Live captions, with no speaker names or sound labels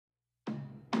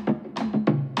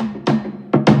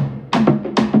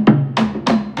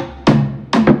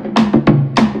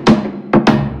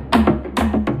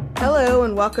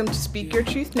welcome to Speak Your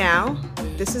Truth Now.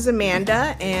 This is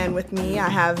Amanda, and with me I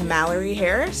have Mallory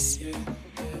Harris,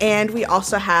 and we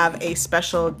also have a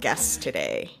special guest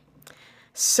today.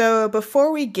 So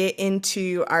before we get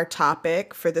into our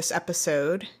topic for this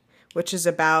episode, which is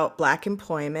about Black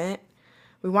employment,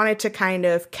 we wanted to kind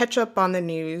of catch up on the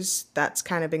news that's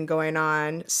kind of been going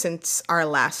on since our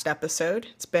last episode.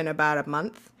 It's been about a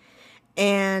month.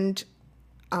 And,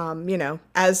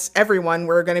 as everyone,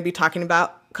 we're going to be talking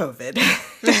about COVID.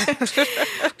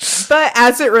 But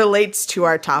as it relates to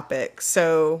our topic,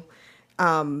 so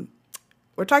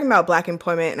we're talking about Black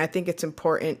employment, and I think it's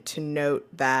important to note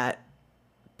that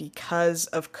because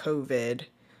of COVID,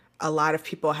 a lot of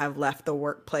people have left the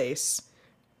workplace,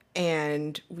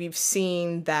 and we've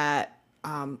seen that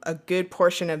a good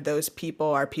portion of those people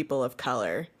are people of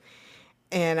color.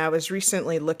 And I was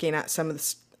recently looking at some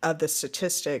of the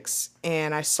statistics,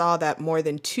 and I saw that more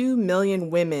than 2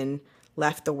 million women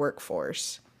left the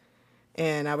workforce.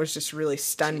 And I was just really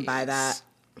stunned by that.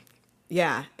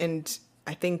 Yeah, and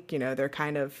I think, they're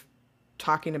kind of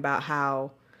talking about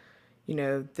how,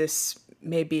 this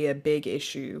may be a big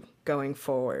issue going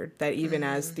forward, that even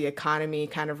as the economy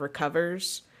kind of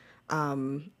recovers,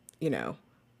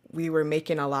 we were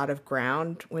making a lot of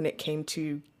ground when it came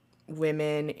to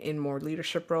women in more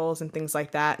leadership roles and things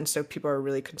like that. And so people are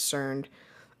really concerned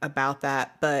about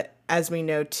that. But as we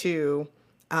know, too,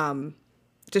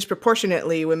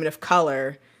 disproportionately, women of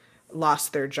color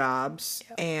lost their jobs.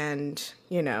 Yep. And,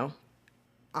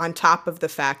 on top of the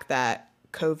fact that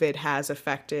COVID has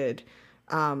affected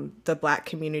the Black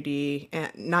community,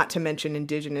 and not to mention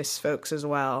Indigenous folks as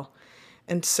well.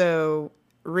 And so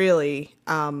really,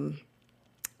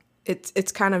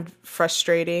 it's kind of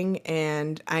frustrating,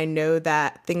 and I know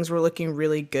that things were looking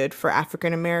really good for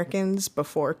African Americans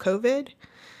before COVID.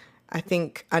 I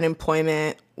think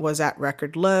unemployment was at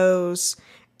record lows,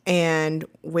 and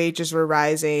wages were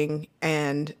rising,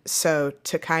 and so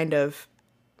to kind of,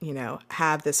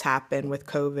 have this happen with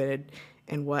COVID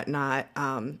and whatnot,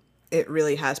 it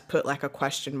really has put like a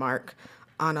question mark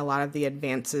on a lot of the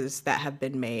advances that have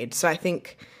been made. So I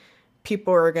think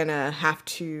people are gonna have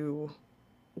to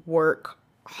work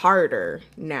harder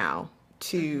now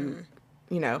to,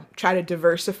 try to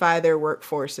diversify their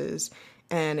workforces,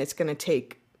 and it's going to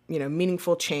take,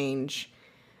 meaningful change.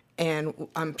 And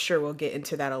I'm sure we'll get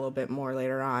into that a little bit more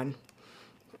later on.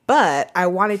 But I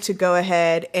wanted to go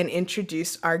ahead and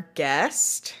introduce our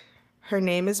guest. Her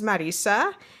name is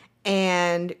Marisa,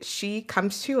 and she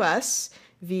comes to us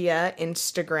via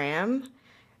Instagram.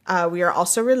 We are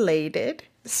also related,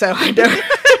 so I don't...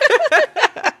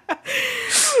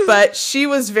 But she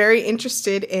was very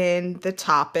interested in the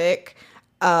topic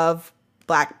of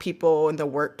Black people in the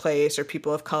workplace, or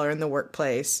people of color in the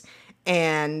workplace.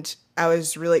 And I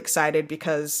was really excited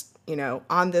because,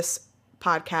 on this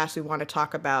podcast, we want to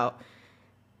talk about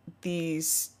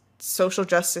these social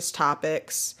justice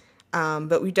topics,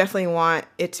 but we definitely want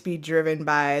it to be driven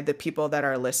by the people that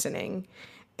are listening.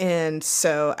 And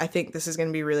so I think this is going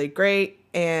to be really great.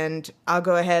 And I'll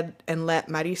go ahead and let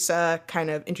Marisa kind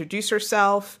of introduce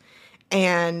herself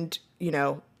and,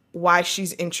 why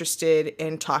she's interested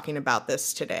in talking about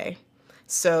this today.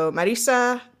 So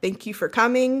Marisa, thank you for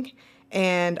coming,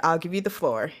 and I'll give you the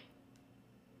floor.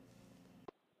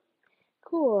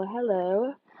 Cool.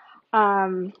 Hello.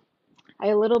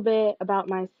 A little bit about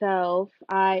myself.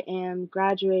 I am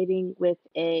graduating with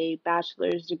a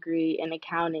bachelor's degree in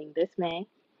accounting this May.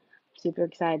 Super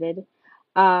excited.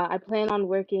 I plan on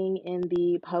working in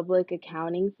the public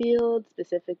accounting field,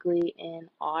 specifically in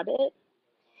audit.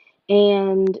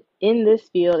 And in this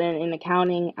field and in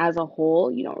accounting as a whole,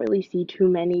 you don't really see too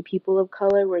many people of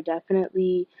color. We're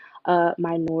definitely a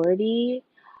minority,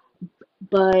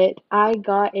 but I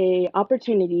got a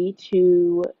opportunity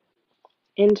to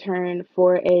intern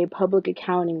for a public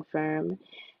accounting firm.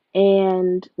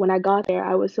 And when I got there,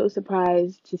 I was so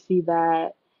surprised to see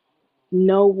that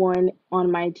no one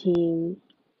on my team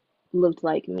looked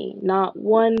like me, not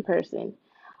one person.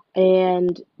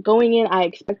 And going in, I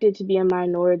expected to be a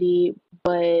minority,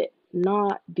 but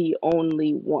not the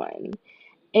only one.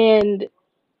 And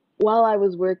while I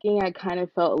was working, I kind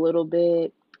of felt a little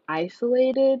bit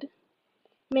isolated,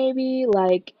 maybe.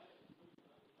 Like,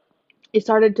 it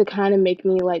started to kind of make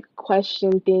me like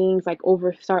question things, like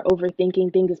start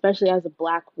overthinking things, especially as a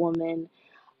Black woman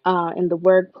in the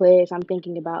workplace. I'm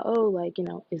thinking about, oh, like,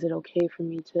 is it okay for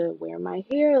me to wear my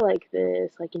hair like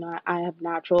this? Like, I have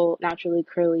naturally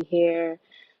curly hair.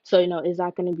 So, is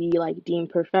that going to be like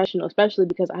deemed professional, especially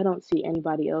because I don't see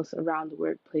anybody else around the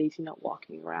workplace,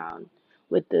 walking around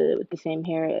with the same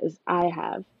hair as I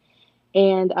have.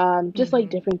 And just like Mm-hmm.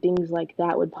 different things like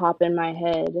that would pop in my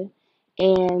head.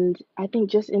 And I think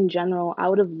just in general, I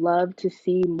would have loved to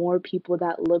see more people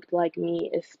that looked like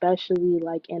me, especially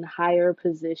like in higher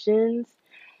positions,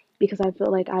 because I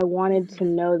feel like I wanted to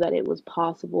know that it was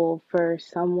possible for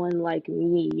someone like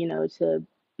me, to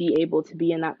be able to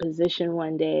be in that position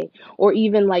one day, or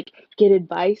even like get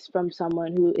advice from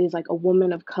someone who is like a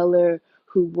woman of color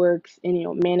who works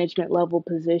in, management level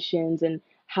positions, and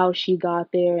how she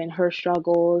got there and her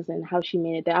struggles and how she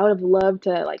made it there. I would have loved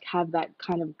to like have that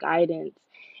kind of guidance,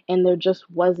 and there just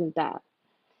wasn't that.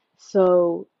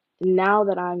 So now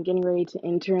that I'm getting ready to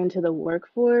enter into the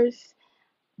workforce,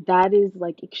 that is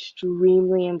like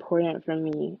extremely important for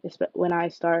me when I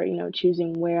start,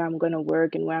 choosing where I'm going to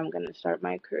work and where I'm going to start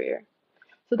my career.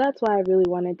 So that's why I really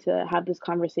wanted to have this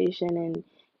conversation and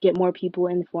get more people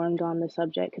informed on the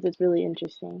subject because it's really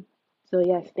interesting. So,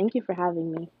 yes, thank you for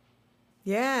having me.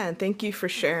 Yeah, and thank you for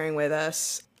sharing with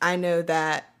us. I know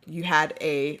that you had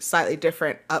a slightly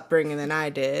different upbringing than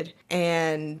I did.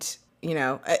 And,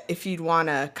 if you'd want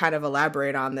to kind of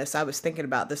elaborate on this, I was thinking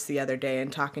about this the other day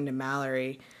and talking to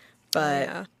Mallory, Oh, but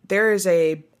yeah. there is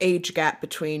a age gap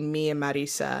between me and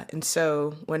Marisa. And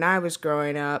so when I was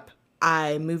growing up,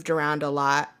 I moved around a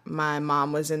lot. My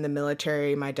mom was in the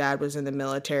military, my dad was in the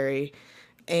military.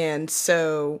 And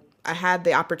so I had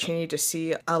the opportunity to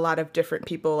see a lot of different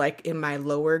people like in my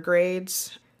lower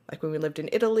grades. Like when we lived in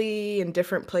Italy and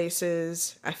different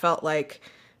places, I felt like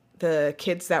the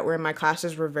kids that were in my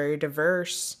classes were very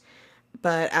diverse.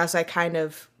 But as I kind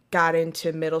of got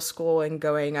into middle school and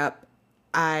going up,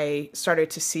 I started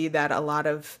to see that a lot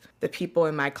of the people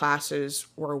in my classes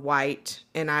were white,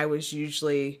 and I was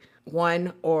usually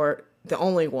one or the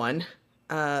only one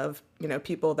of,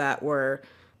 people that were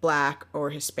black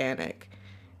or Hispanic.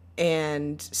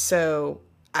 And so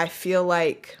I feel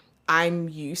like I'm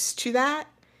used to that.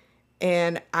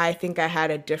 And I think I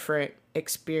had a different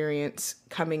experience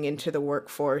coming into the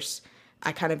workforce.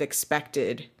 I kind of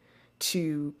expected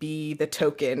to be the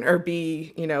token or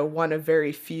be, one of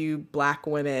very few black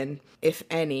women, if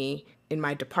any, in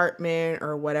my department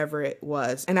or whatever it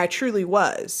was. And I truly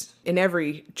was in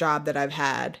every job that I've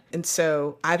had. And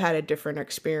so I've had a different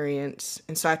experience.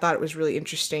 And so I thought it was really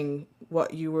interesting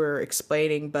what you were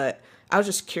explaining. But I was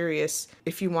just curious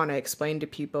if you want to explain to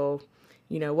people,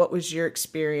 what was your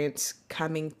experience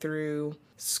coming through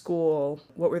school?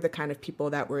 What were the kind of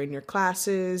people that were in your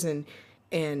classes and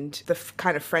the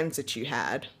kind of friends that you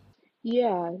had?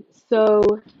 Yeah,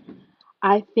 so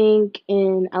I think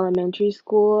in elementary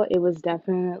school, it was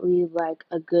definitely like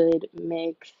a good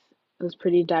mix. It was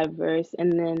pretty diverse.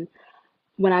 And then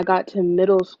when I got to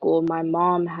middle school, my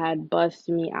mom had bussed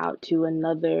me out to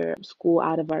another school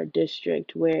out of our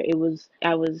district where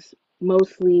I was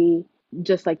mostly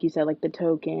just like you said, like the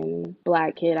token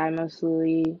black kid. I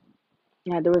mostly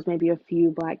yeah, there was maybe a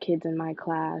few black kids in my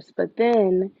class. But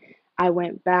then I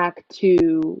went back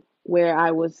to where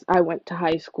I went to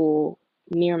high school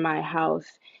near my house,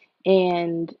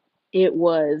 and it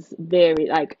was very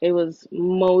like it was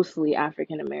mostly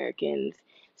African Americans.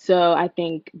 So I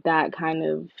think that kind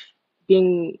of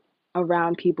being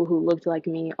around people who looked like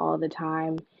me all the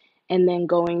time, and then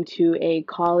going to a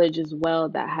college as well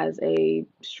that has a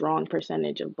strong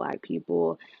percentage of black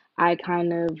people, I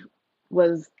kind of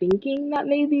was thinking that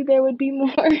maybe there would be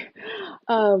more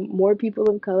more people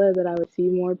of color, that I would see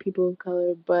more people of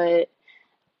color. But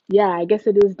yeah, I guess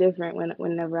it is different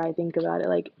whenever I think about it.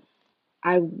 Like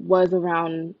I was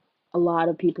around a lot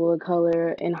of people of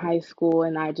color in high school,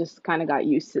 and I just kind of got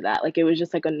used to that. Like it was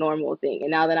just like a normal thing.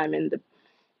 And now that I'm in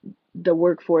the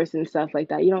workforce and stuff like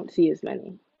that, you don't see as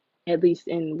many, at least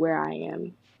in where I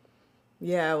am.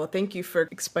 Yeah, well, thank you for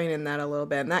explaining that a little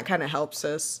bit. And that kind of helps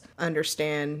us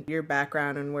understand your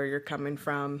background and where you're coming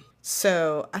from.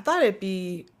 So I thought it'd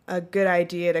be a good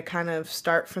idea to kind of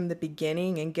start from the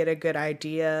beginning and get a good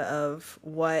idea of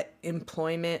what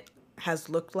employment has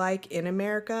looked like in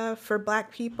America for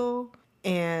Black people,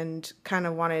 and kind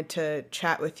of wanted to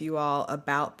chat with you all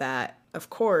about that. Of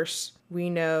course,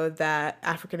 we know that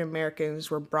African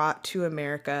Americans were brought to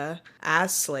America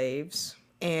as slaves,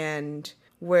 and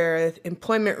where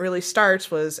employment really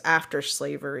starts was after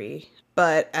slavery.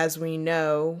 But as we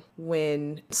know,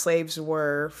 when slaves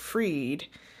were freed,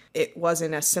 it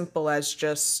wasn't as simple as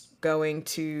just going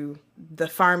to the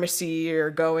pharmacy or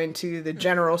going to the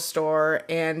general store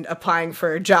and applying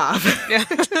for a job. Yeah.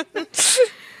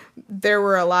 There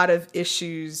were a lot of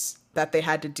issues that they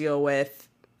had to deal with,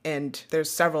 and there's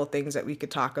several things that we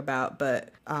could talk about, but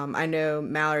I know,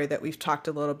 Mallory, that we've talked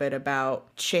a little bit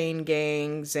about chain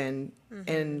gangs and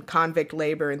convict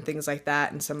labor and things like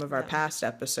that in some of our Yeah. past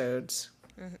episodes.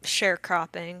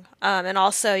 Sharecropping. And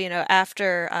also,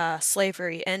 after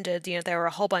slavery ended, there were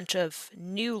a whole bunch of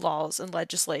new laws and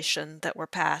legislation that were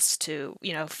passed to,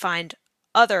 find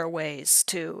other ways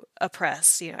to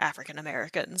oppress, African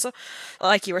Americans.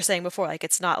 Like you were saying before, like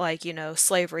it's not like,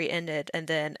 slavery ended and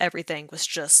then everything was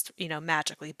just,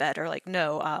 magically better. Like,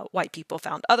 no, white people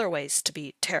found other ways to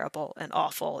be terrible and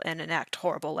awful and enact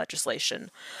horrible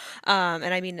legislation. And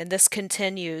I mean, and this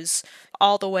continues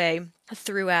all the way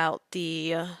throughout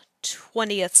the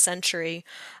 20th century.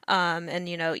 And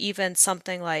even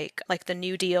something like the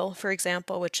New Deal, for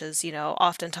example, which is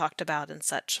often talked about in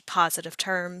such positive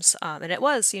terms. And it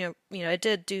was it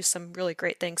did do some really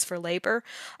great things for labor,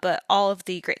 but all of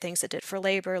the great things it did for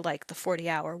labor, like the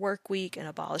 40-hour work week and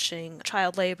abolishing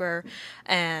child labor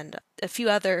and a few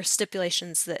other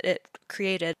stipulations that it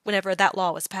created, whenever that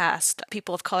law was passed,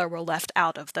 people of color were left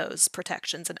out of those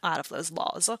protections and out of those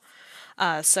laws.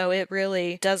 So it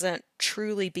really doesn't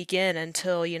truly begin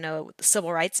until, the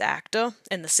Civil Rights Act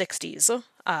in the 60s,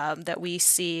 that we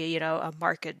see, a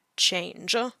marked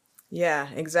change. Yeah,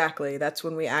 exactly. That's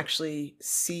when we actually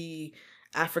see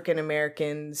African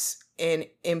Americans in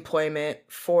employment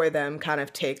for them kind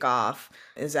of take off,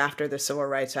 is after the Civil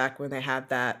Rights Act when they have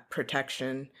that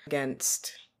protection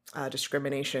against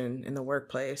discrimination in the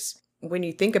workplace. When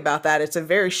you think about that, it's a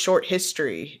very short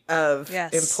history of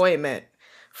Yes. employment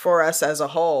for us as a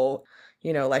whole.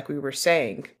 Like we were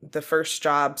saying, the first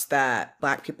jobs that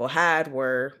Black people had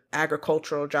were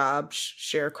agricultural jobs,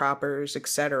 sharecroppers,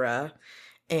 etc.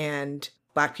 And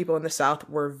Black people in the South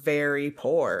were very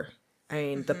poor. I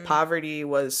mean, the Hmm. poverty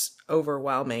was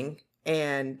overwhelming.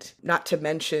 And not to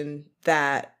mention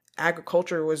that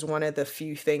agriculture was one of the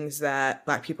few things that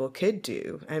Black people could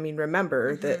do. I mean,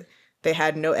 remember Hmm. that they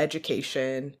had no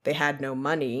education, they had no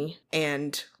money,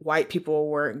 and white people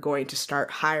weren't going to start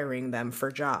hiring them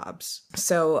for jobs.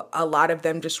 So a lot of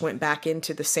them just went back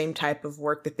into the same type of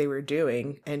work that they were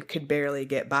doing and could barely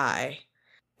get by.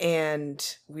 And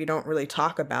we don't really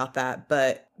talk about that,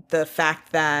 but the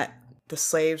fact that the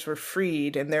slaves were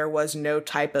freed and there was no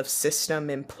type of system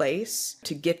in place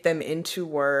to get them into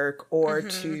work or Hmm.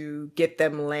 to get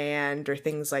them land or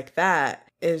things like that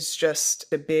is just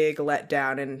a big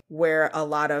letdown and where a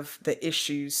lot of the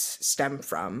issues stem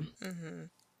from. Hmm.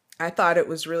 I thought it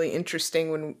was really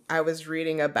interesting when I was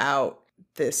reading about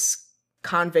this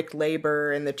convict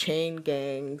labor and the chain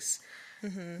gangs,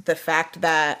 Hmm. the fact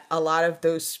that a lot of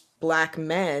those Black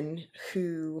men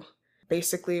who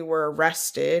basically were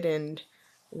arrested and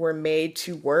were made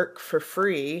to work for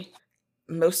free,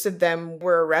 most of them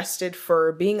were arrested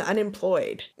for being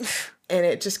unemployed. And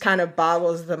it just kind of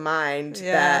boggles the mind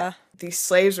Yeah. that these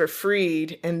slaves were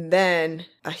freed and then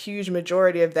a huge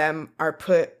majority of them are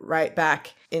put right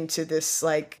back into this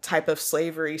like type of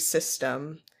slavery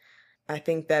system. I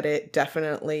think that it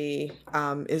definitely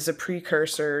is a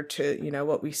precursor to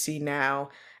what we see now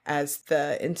as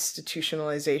the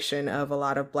institutionalization of a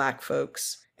lot of Black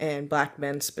folks and Black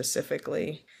men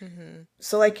specifically. Hmm.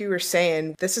 So, like you were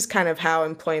saying, this is kind of how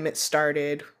employment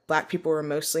started. Black people were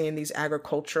mostly in these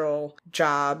agricultural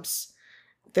jobs.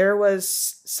 There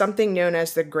was something known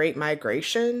as the Great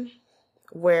Migration,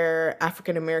 where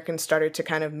African Americans started to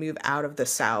kind of move out of the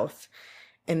South,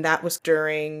 and that was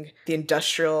during the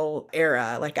industrial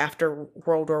era, like after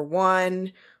World War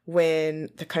I, when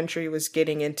the country was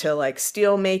getting into like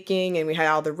steel making and we had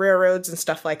all the railroads and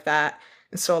stuff like that.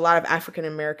 And so a lot of African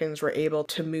Americans were able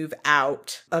to move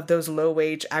out of those low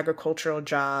wage agricultural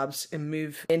jobs and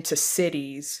move into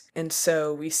cities. And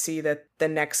so we see that the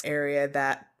next area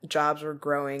that jobs were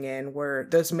growing in were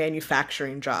those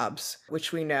manufacturing jobs,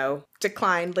 which we know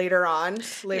declined later Yeah.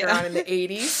 on in the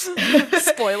 80s.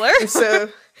 Spoiler. And so,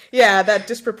 yeah, that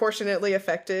disproportionately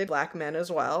affected Black men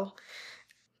as well.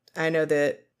 I know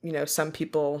that, some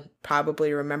people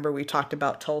probably remember we talked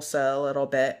about Tulsa a little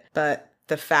bit, but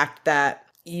the fact that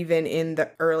even in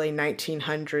the early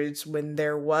 1900s, when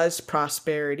there was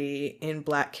prosperity in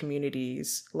Black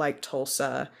communities like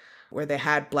Tulsa, where they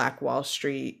had Black Wall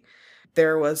Street,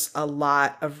 there was a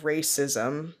lot of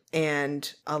racism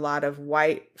and a lot of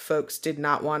white folks did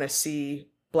not want to see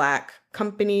Black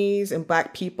companies and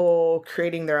Black people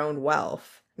creating their own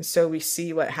wealth. And so we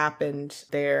see what happened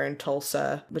there in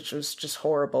Tulsa, which was just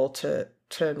horrible to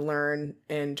learn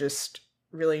and just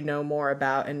really know more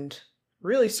about, and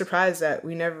really surprised that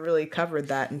we never really covered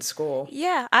that in school.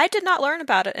 Yeah, I did not learn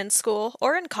about it in school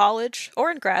or in college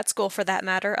or in grad school for that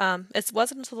matter. It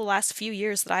wasn't until the last few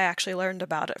years that I actually learned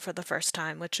about it for the first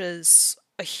time, which is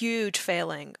a huge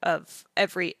failing of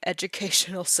every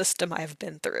educational system I've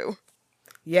been through.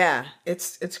 Yeah,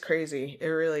 it's crazy. It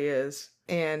really is.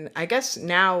 And I guess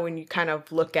now when you kind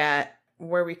of look at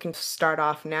where we can start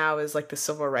off now is like the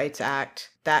Civil Rights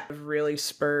Act that really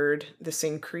spurred this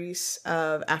increase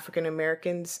of African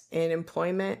Americans in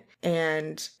employment.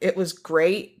 And it was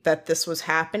great that this was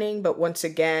happening. But once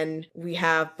again, we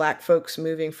have Black folks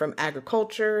moving from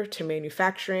agriculture to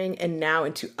manufacturing and now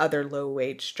into other low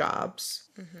wage jobs.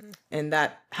 And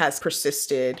that has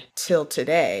persisted till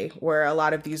today, where a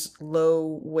lot of these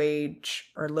low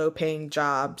wage or low paying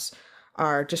jobs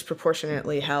are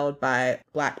disproportionately held by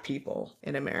Black people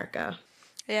in America.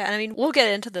 Yeah, and I mean, we'll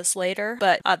get into this later,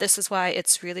 but this is why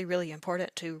it's really, really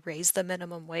important to raise the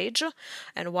minimum wage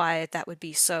and why that would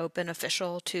be so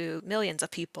beneficial to millions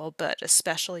of people, but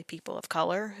especially people of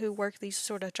color who work these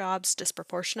sort of jobs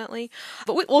disproportionately.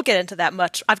 But we'll get into that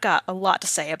much. I've got a lot to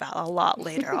say about a lot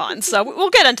later on, so we'll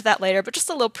get into that later, but just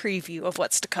a little preview of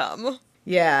what's to come.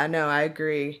 Yeah, no, I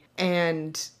agree.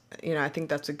 And, I think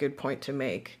that's a good point to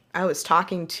make. I was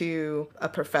talking to a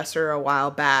professor a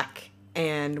while back,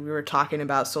 and we were talking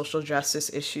about social justice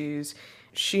issues.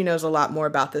 She knows a lot more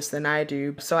about this than I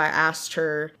do. So I asked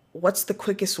her, what's the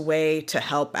quickest way to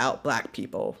help out Black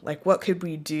people? Like, what could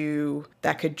we do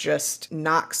that could just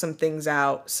knock some things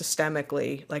out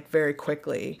systemically, like very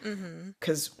quickly?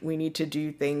 Because we need to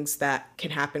do things that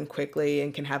can happen quickly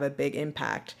and can have a big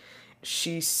impact.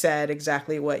 She said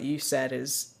exactly what you said,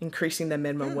 is increasing the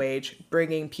minimum wage,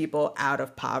 bringing people out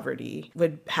of poverty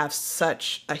would have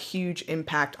such a huge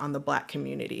impact on the Black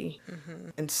community.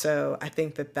 And so I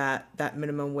think that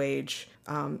minimum wage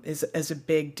is a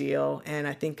big deal. And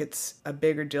I think it's a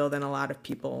bigger deal than a lot of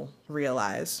people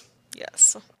realize.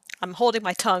 Yes. I'm holding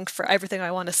my tongue for everything I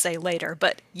want to say later,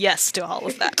 but yes to all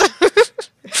of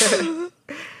that.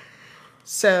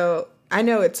 So I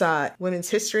know it's Women's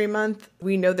History Month.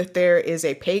 We know that there is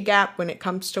a pay gap when it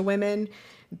comes to women.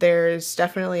 There's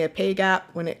definitely a pay gap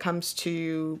when it comes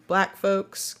to Black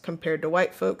folks compared to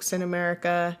white folks in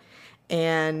America.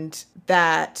 And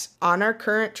that on our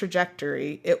current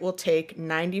trajectory, it will take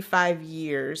 95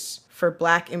 years for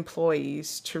Black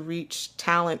employees to reach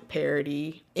talent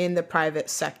parity in the private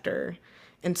sector.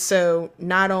 And so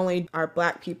not only are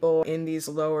Black people in these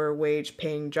lower wage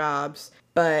paying jobs,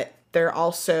 but they're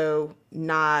also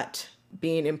not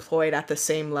being employed at the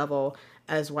same level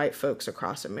as white folks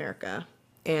across America.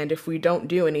 And if we don't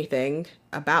do anything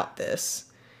about this,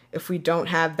 if we don't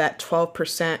have that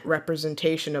 12%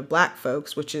 representation of Black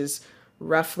folks, which is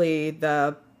roughly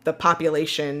the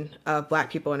population of Black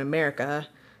people in America,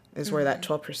 is where that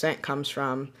 12% comes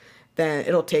from, then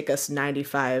it'll take us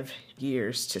 95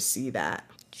 years to see that.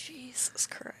 Jesus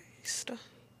Christ.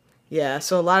 Yeah,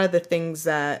 so a lot of the things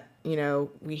that,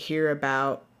 we hear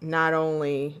about, not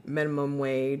only minimum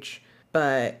wage,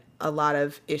 but a lot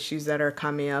of issues that are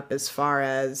coming up as far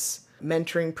as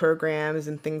mentoring programs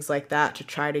and things like that to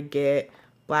try to get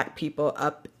Black people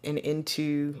up and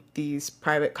into these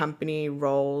private company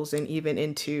roles and even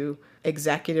into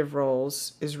executive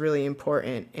roles is really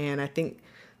important. And I think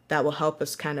that will help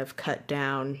us kind of cut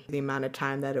down the amount of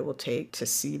time that it will take to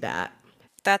see that.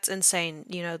 That's insane.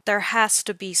 There has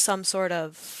to be some sort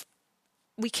of,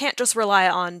 we can't just rely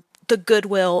on the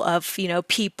goodwill of,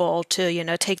 people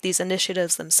to, take these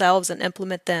initiatives themselves and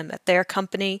implement them at their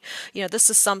company. This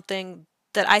is something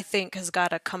that I think has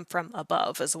got to come from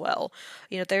above as well.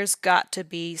 There's got to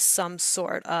be some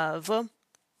sort of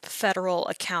federal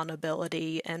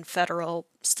accountability and federal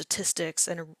statistics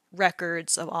and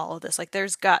records of all of this. Like,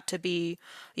 there's got to be,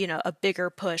 a bigger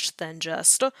push than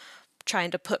just trying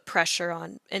to put pressure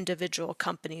on individual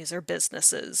companies or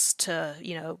businesses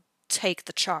to, take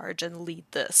the charge and lead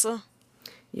this.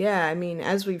 Yeah, I mean,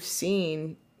 as we've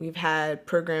seen, we've had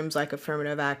programs like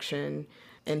affirmative action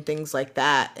and things like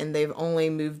that, and they've only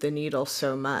moved the needle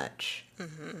so much.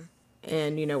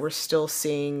 And, we're still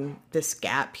seeing this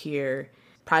gap here.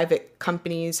 Private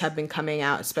companies have been coming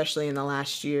out, especially in the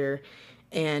last year,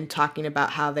 and talking about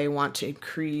how they want to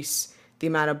increase the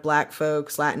amount of Black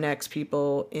folks, Latinx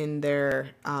people in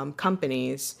their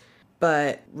companies.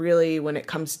 But really, when it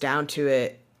comes down to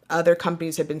it, other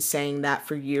companies have been saying that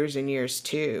for years and years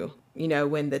too.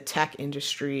 When the tech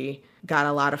industry got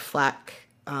a lot of flack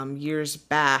years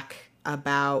back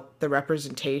about the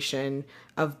representation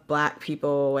of Black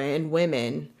people and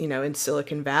women, in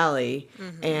Silicon Valley.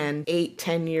 And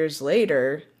 8-10 years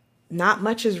later, not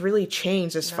much has really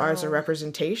changed as far as the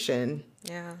representation.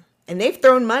 Yeah. And they've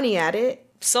thrown money at it.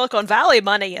 Silicon Valley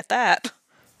money at that.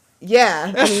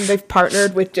 Yeah. I mean, they've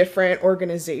partnered with different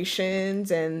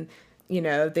organizations and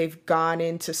they've gone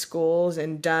into schools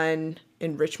and done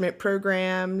enrichment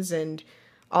programs and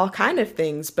all kind of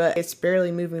things, but it's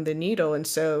barely moving the needle. And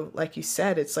so, like you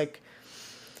said, it's like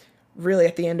really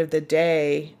at the end of the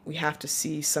day, we have to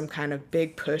see some kind of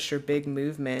big push or big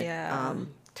movement Yeah.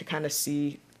 to kind of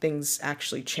see things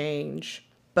actually change.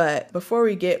 But before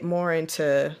we get more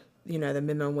into, the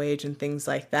minimum wage and things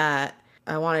like that,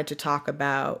 I wanted to talk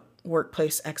about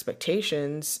workplace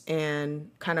expectations and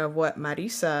kind of what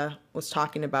Marisa was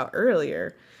talking about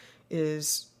earlier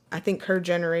is I think her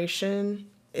generation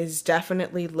is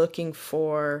definitely looking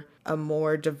for a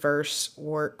more diverse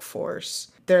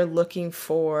workforce. They're looking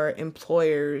for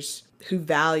employers who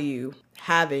value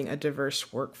having a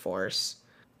diverse workforce.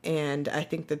 And I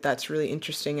think that that's really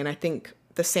interesting. And I think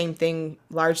the same thing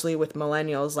largely with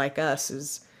millennials like us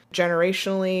is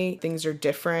generationally, things are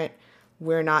different.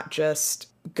 We're not just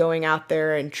going out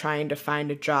there and trying to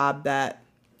find a job that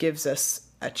gives us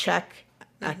a check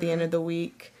at the end Mm-hmm. of the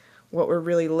week. What we're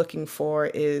really looking for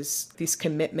is these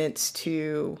commitments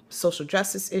to social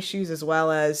justice issues as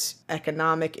well as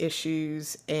economic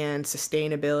issues and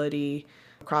sustainability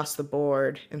across the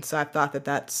board. And so I thought that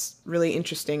that's really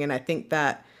interesting. And I think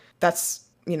that that's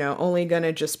only going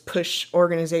to just push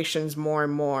organizations more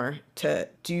and more to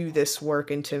do this work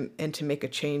and to make a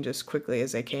change as quickly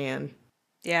as they can.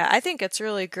 Yeah, I think it's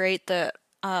really great that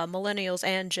millennials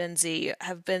and Gen Z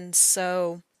have been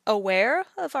so aware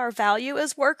of our value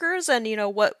as workers and,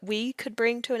 what we could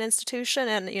bring to an institution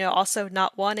and, also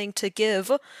not wanting to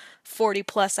give 40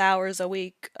 plus hours a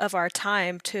week of our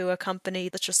time to a company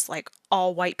that's just like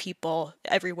all white people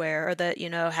everywhere or that,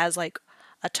 has like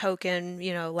a token,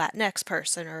 Latinx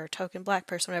person or a token black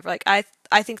person, whatever. Like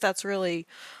I think that's really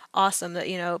awesome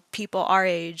that, people our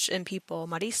age and people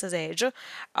Marisa's age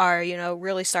are,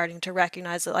 really starting to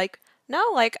recognize that like no,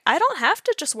 like I don't have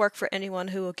to just work for anyone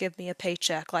who will give me a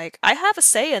paycheck. Like I have a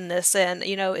say in this and,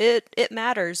 it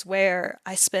matters where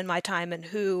I spend my time and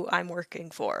who I'm working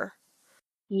for.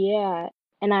 Yeah,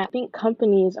 and I think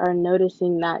companies are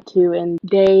noticing that too, and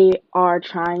they are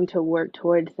trying to work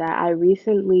towards that. I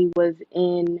recently was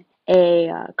in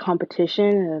a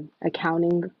competition, a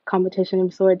accounting competition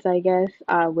of sorts, I guess,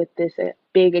 with this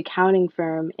big accounting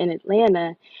firm in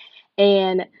Atlanta,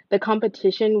 and the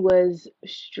competition was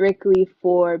strictly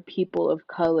for people of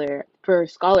color for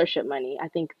scholarship money. I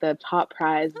think the top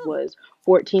prize Hmm, was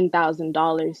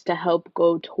 $14,000 to help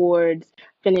go towards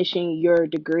finishing your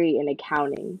degree in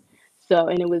accounting. So,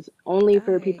 and it was only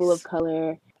for people of nice.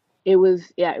 color. It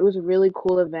was, yeah, it was a really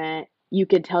cool event. You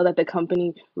could tell that the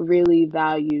company really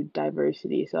valued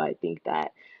diversity. So I think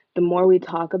that the more we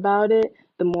talk about it,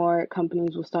 the more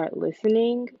companies will start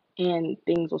listening and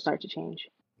things will start to change.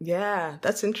 Yeah,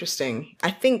 that's interesting.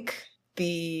 I think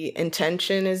the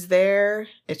intention is there.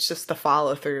 It's just the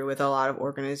follow through with a lot of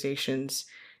organizations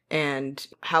and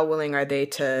how willing are they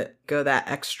to go that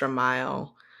extra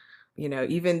mile.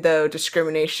 Even though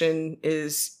discrimination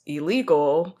is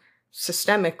illegal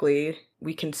systemically,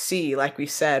 we can see, like we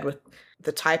said, with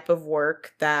the type of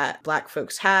work that Black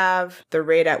folks have, the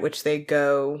rate at which they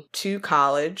go to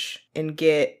college and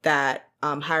get that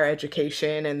higher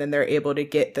education, and then they're able to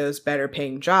get those better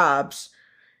paying jobs.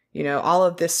 All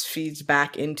of this feeds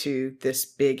back into this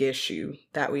big issue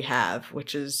that we have,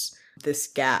 which is this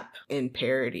gap in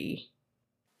parity.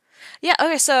 Yeah,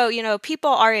 okay, so,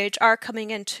 people our age are coming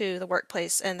into the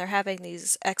workplace and they're having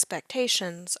these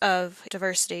expectations of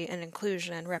diversity and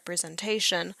inclusion and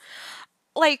representation.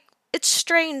 Like, it's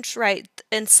strange, right,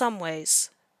 in some ways,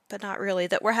 but not really,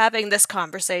 that we're having this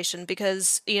conversation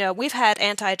because, we've had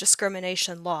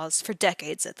anti-discrimination laws for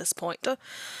decades at this point. Like,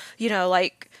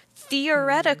 Mm.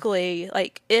 theoretically,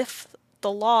 like, if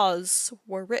the laws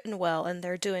were written well and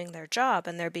they're doing their job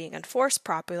and they're being enforced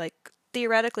properly, like,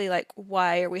 theoretically, like,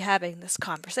 why are we having this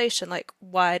conversation? Like,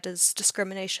 why does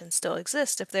discrimination still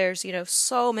exist if there's,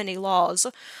 so many laws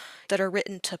that are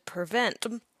written to prevent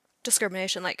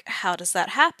discrimination? Like, how does that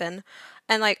happen?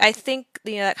 And, like, I think,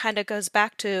 that kind of goes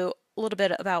back to a little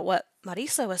bit about what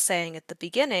Marisa was saying at the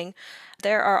beginning.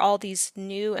 There are all these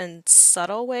new and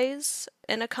subtle ways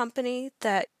in a company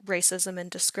that racism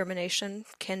and discrimination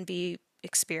can be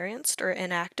experienced or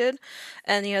enacted.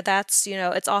 And, that's,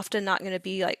 it's often not going to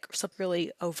be like something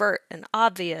really overt and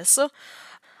obvious.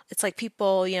 It's like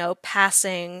people,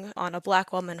 passing on a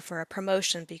black woman for a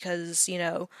promotion because,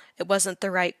 it wasn't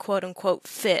the right quote unquote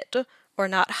fit, or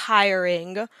not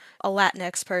hiring a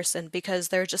Latinx person because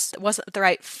they're just it wasn't the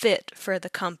right fit for the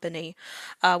company,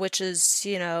 which is,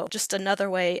 just another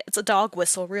way. It's a dog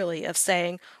whistle, really, of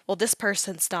saying, well, this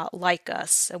person's not like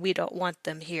us and we don't want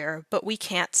them here, but we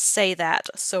can't say that,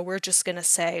 so we're just going to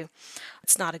say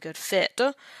it's not a good fit.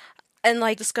 And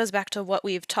like this goes back to what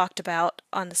we've talked about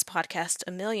on this podcast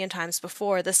a million times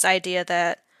before, this idea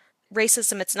that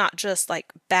racism, it's not just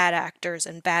like bad actors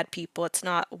and bad people, it's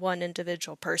not one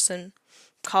individual person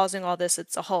causing all this.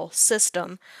 It's a whole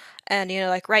system. And,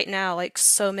 like right now, like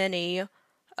so many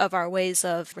of our ways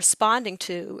of responding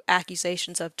to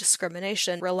accusations of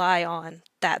discrimination rely on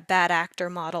that bad actor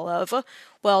model of,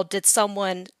 well, did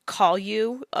someone call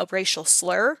you a racial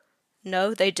slur?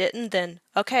 No, they didn't. Then,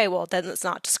 okay, well, then it's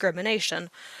not discrimination.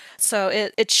 So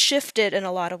it's shifted in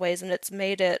a lot of ways, and it's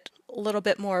made it a little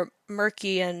bit more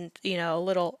murky and, a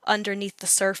little underneath the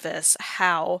surface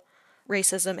how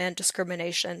racism and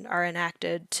discrimination are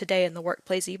enacted today in the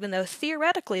workplace, even though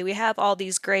theoretically we have all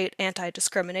these great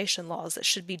anti-discrimination laws that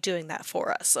should be doing that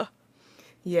for us.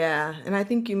 Yeah, and I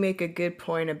think you make a good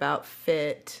point about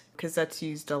fit because that's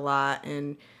used a lot.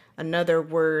 And another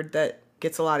word that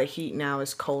gets a lot of heat now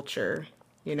is culture.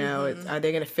 Are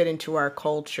they going to fit into our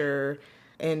culture?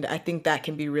 And I think that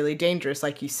can be really dangerous,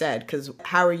 like you said, because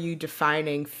how are you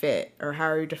defining fit, or how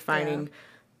are you defining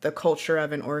the culture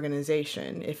of an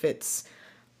organization? If it's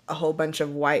a whole bunch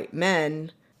of white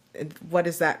men, what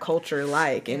is that culture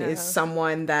like? And is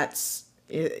someone that's,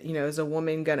 is a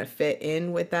woman going to fit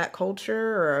in with that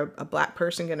culture, or a black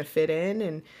person going to fit in?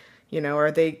 And,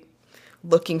 are they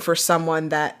looking for someone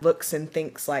that looks and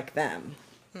thinks like them?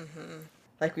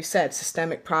 Like we said,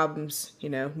 systemic problems,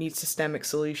 need systemic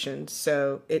solutions.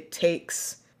 So it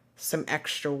takes some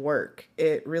extra work.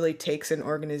 It really takes an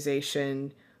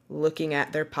organization looking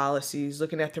at their policies,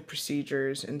 looking at their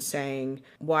procedures, and saying,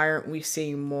 why aren't we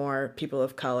seeing more people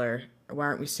of color? Why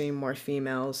aren't we seeing more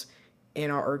females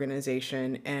in our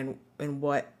organization? And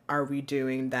what are we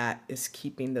doing that is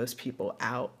keeping those people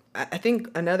out? I think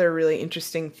another really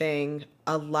interesting thing,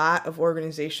 a lot of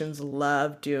organizations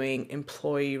love doing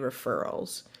employee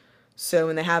referrals. So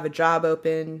when they have a job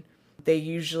open, they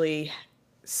usually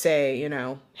say,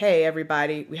 hey,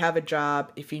 everybody, we have a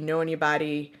job. If you know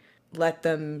anybody, let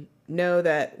them know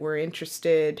that we're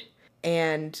interested.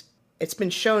 And it's been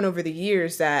shown over the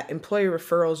years that employee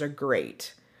referrals are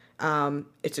great.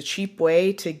 It's a cheap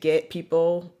way to get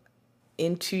people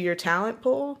into your talent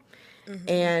pool.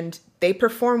 And they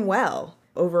perform well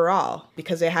overall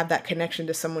because they have that connection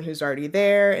to someone who's already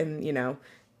there. And,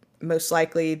 most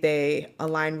likely they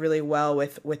align really well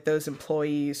with those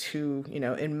employees who,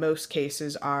 in most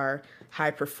cases are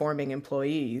high performing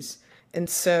employees. And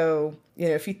so,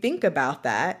 if you think about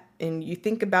that and you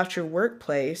think about your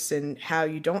workplace and how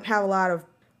you don't have a lot of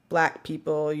black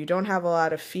people, you don't have a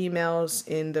lot of females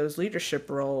in those leadership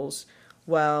roles,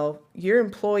 well, your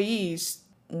employees,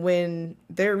 when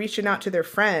they're reaching out to their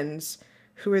friends,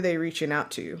 who are they reaching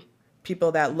out to?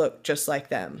 People that look just like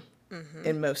them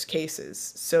in most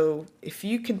cases. So if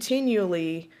you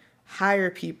continually hire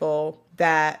people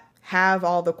that have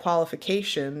all the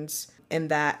qualifications and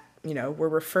that, were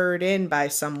referred in by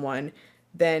someone,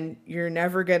 then you're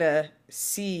never going to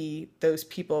see those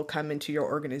people come into your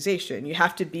organization. You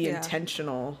have to be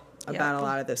intentional about a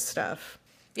lot of this stuff.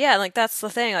 Yeah, like that's the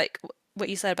thing, like what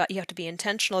you said about you have to be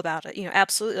intentional about it.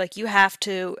 Absolutely. Like you have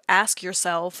to ask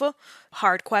yourself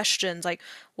hard questions like,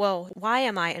 well, why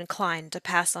am I inclined to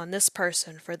pass on this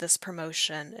person for this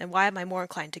promotion? And why am I more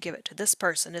inclined to give it to this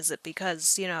person? Is it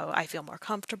because, I feel more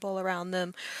comfortable around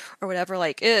them or whatever?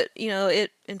 Like it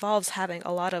involves having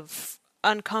a lot of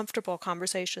uncomfortable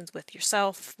conversations with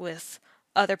yourself, with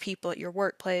other people at your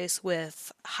workplace,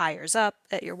 with hires up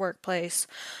at your workplace.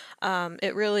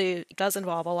 It really does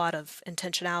involve a lot of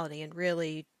intentionality and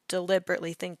really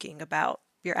deliberately thinking about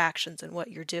your actions and what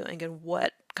you're doing and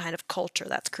what kind of culture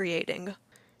that's creating.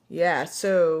 Yeah,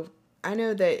 so I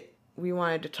know that we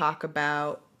wanted to talk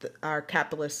about our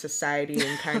capitalist society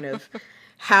and kind of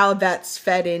how that's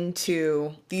fed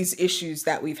into these issues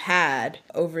that we've had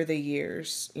over the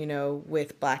years,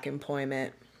 with black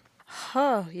employment.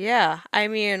 Oh, yeah. I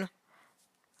mean,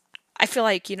 I feel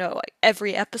like, like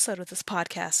every episode of this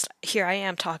podcast, here I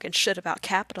am talking shit about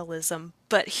capitalism,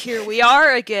 but here we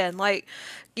are again. Like,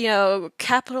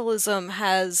 capitalism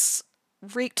has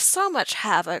wreaked so much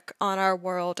havoc on our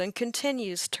world and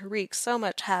continues to wreak so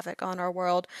much havoc on our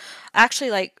world. Actually,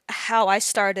 like how I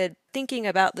started thinking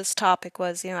about this topic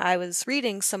was, I was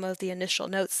reading some of the initial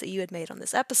notes that you had made on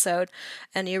this episode,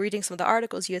 and you're reading some of the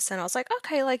articles you had sent. I was like,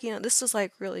 okay, like, this is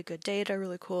like really good data,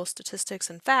 really cool statistics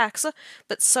and facts,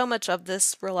 but so much of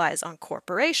this relies on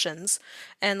corporations.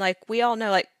 And like we all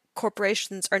know, like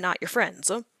corporations are not your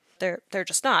friends. They're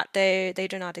just not. They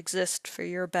do not exist for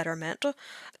your betterment.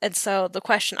 And so the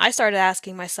question I started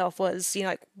asking myself was,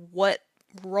 like what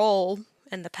role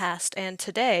in the past and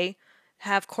today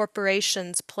have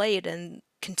corporations played in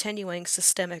continuing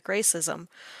systemic racism?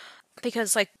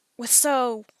 Because like with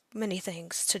so many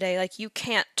things today, like you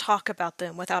can't talk about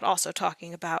them without also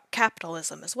talking about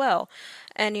capitalism as well.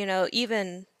 And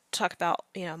even talk about,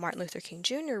 Martin Luther King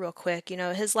Jr. real quick.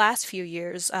 His last few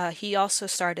years, he also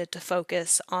started to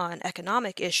focus on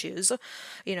economic issues.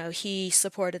 He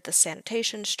supported the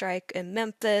sanitation strike in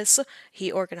Memphis.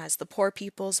 He organized the Poor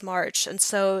People's March. And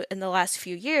so in the last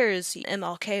few years,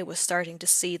 MLK was starting to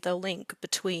see the link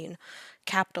between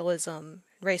capitalism,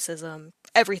 racism,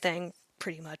 everything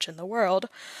pretty much in the world.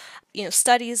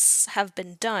 Studies have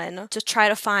been done to try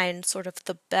to find sort of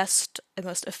the best and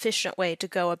most efficient way to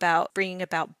go about bringing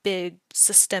about big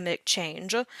systemic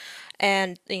change.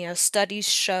 And, studies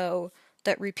show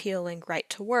that repealing right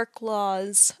to work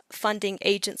laws, funding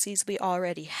agencies we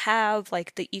already have,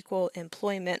 like the Equal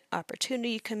Employment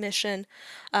Opportunity Commission,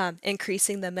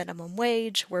 increasing the minimum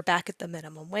wage, we're back at the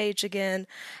minimum wage again,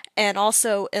 and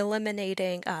also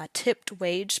eliminating tipped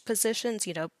wage positions,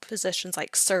 positions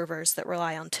like servers that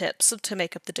rely on tips to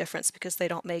make up the difference because they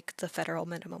don't make the federal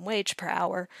minimum wage per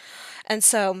hour. And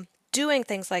so doing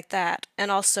things like that,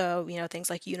 and also, things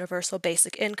like universal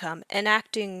basic income,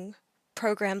 enacting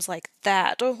programs like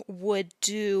that would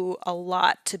do a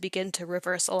lot to begin to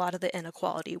reverse a lot of the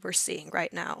inequality we're seeing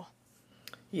right now.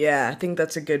 Yeah, I think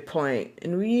that's a good point.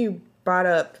 And when you brought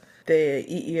up the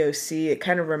EEOC, it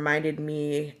kind of reminded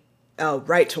me, oh,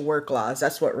 right to work laws.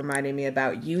 That's what reminded me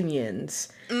about unions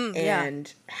Yeah.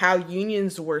 and how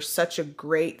unions were such a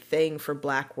great thing for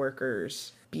Black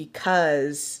workers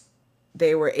because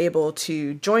they were able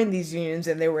to join these unions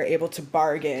and they were able to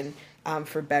bargain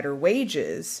for better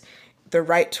wages. The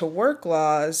right to work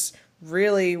laws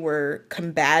really were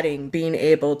combating being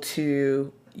able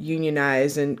to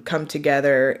unionize and come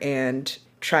together and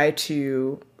try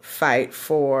to fight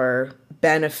for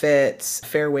benefits,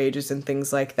 fair wages, and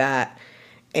things like that.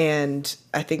 And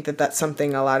I think that that's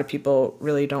something a lot of people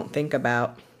really don't think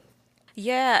about.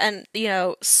 Yeah, and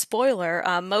spoiler,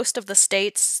 most of the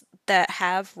states that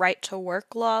have right to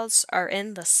work laws are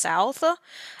in the South.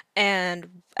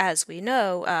 And as we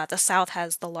know, the South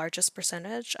has the largest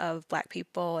percentage of Black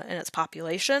people in its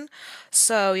population.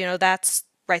 So, that's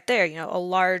right there, a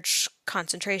large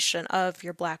concentration of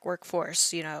your Black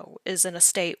workforce, is in a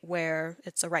state where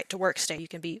it's a right to work state. You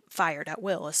can be fired at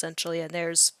will, essentially, and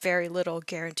there's very little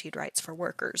guaranteed rights for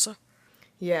workers.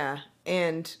 Yeah.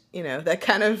 And, that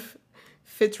kind of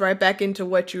fits right back into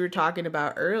what you were talking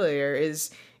about earlier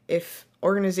is if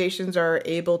organizations are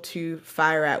able to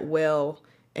fire at will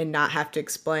and not have to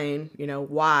explain,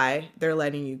 why they're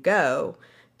letting you go,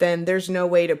 then there's no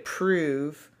way to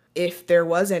prove if there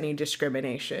was any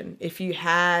discrimination. If you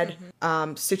had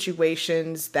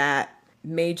situations that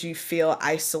made you feel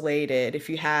isolated, if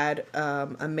you had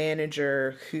a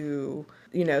manager who,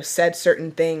 said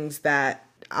certain things that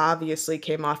obviously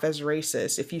came off as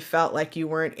racist, if you felt like you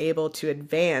weren't able to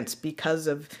advance because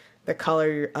of the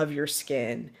color of your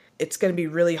skin, it's going to be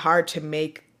really hard to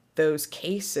make those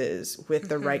cases with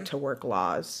the right to work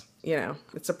laws.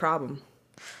 It's a problem.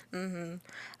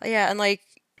 Yeah, and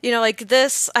like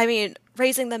this, I mean,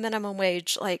 raising the minimum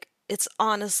wage, like it's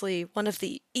honestly one of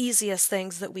the easiest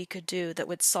things that we could do that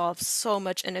would solve so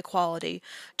much inequality.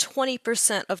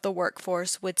 20% of the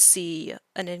workforce would see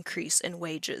an increase in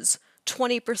wages.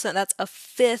 20%, that's a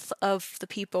fifth of the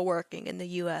people working in the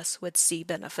US would see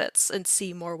benefits and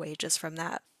see more wages from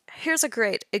that. Here's a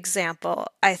great example,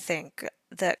 I think,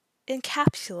 that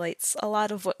encapsulates a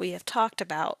lot of what we have talked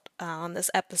about on this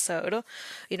episode,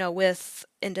 with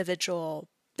individual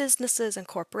businesses and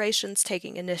corporations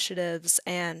taking initiatives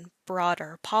and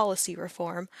broader policy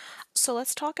reform. So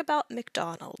let's talk about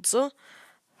McDonald's.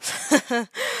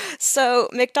 So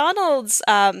McDonald's,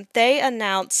 they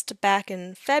announced back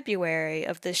in February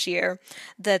of this year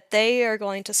that they are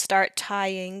going to start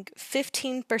tying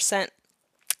 15%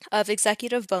 of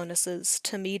executive bonuses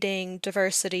to meeting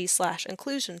diversity slash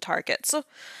inclusion targets,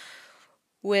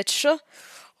 which,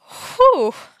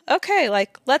 whew, okay,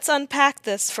 like let's unpack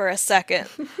this for a second.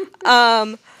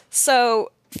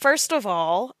 So first of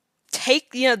all,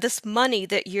 take, this money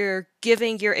that you're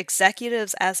giving your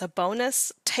executives as a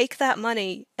bonus, take that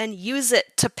money and use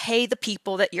it to pay the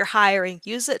people that you're hiring.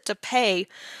 Use it to pay,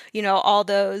 all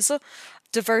those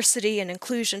diversity and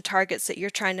inclusion targets that you're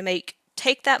trying to make.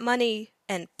 Take that money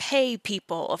and pay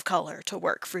people of color to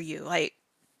work for you. Like,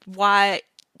 why?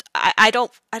 I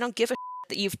don't give a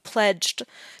that you've pledged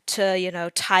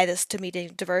to, tie this to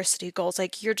meeting diversity goals.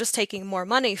 Like, you're just taking more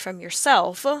money from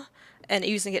yourself and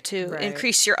using it to Right.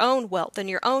 increase your own wealth and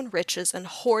your own riches and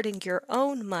hoarding your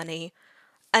own money,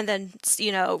 and then,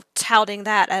 touting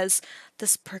that as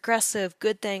this progressive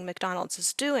good thing McDonald's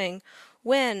is doing,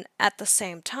 when at the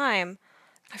same time,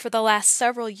 for the last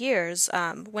several years,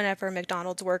 whenever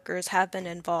McDonald's workers have been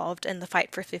involved in the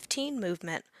Fight for 15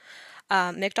 movement,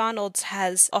 McDonald's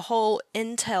has a whole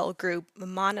intel group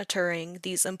monitoring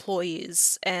these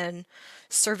employees and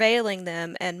surveilling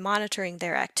them and monitoring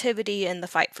their activity in the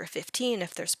Fight for 15,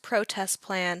 if there's protest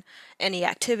plan, any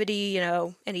activity,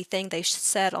 anything they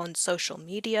said on social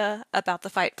media about the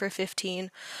Fight for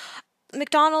 15.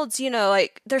 McDonald's,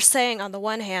 like they're saying on the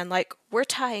one hand, like we're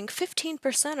tying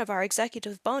 15% of our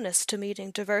executive bonus to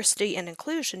meeting diversity and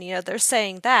inclusion. They're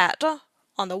saying that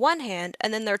on the one hand,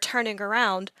 and then they're turning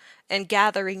around and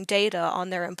gathering data on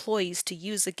their employees to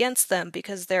use against them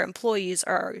because their employees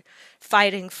are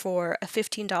fighting for a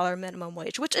 $15 minimum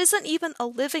wage, which isn't even a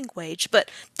living wage,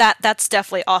 but that's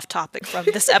definitely off topic from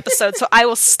this episode, so I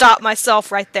will stop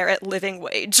myself right there at living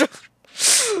wage.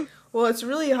 Well, it's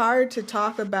really hard to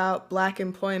talk about Black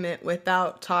employment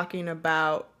without talking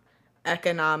about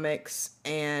economics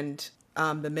and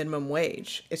the minimum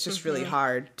wage. It's just really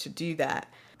hard to do that.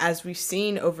 As we've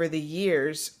seen over the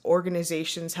years,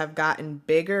 organizations have gotten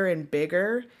bigger and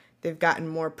bigger. They've gotten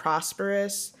more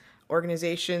prosperous.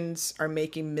 Organizations are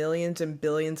making millions and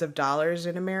billions of dollars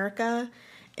in America.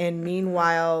 And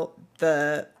meanwhile,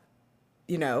 the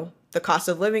cost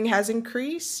of living has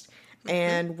increased.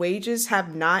 And wages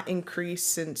have not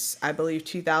increased since, I believe,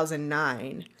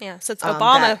 2009. Yeah, since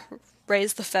Obama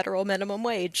raised the federal minimum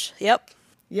wage. Yep.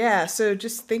 Yeah, so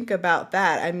just think about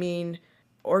that. I mean,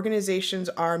 organizations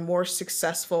are more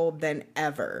successful than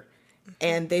ever.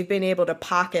 And they've been able to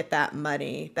pocket that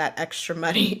money, that extra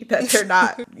money that they're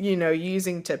not,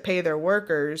 using to pay their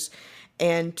workers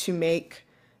and to make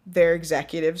their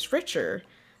executives richer.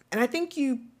 And I think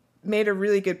you made a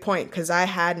really good point, because I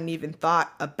hadn't even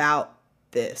thought about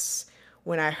this.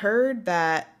 When I heard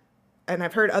that, and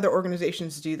I've heard other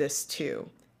organizations do this too,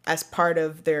 as part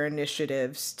of their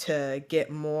initiatives to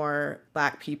get more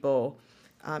Black people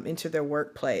into their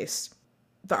workplace,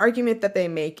 the argument that they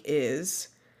make is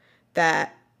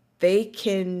that they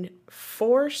can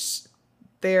force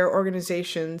their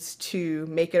organizations to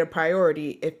make it a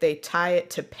priority if they tie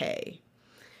it to pay.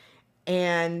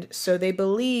 And so they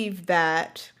believe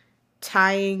that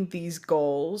tying these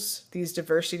goals, these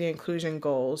diversity and inclusion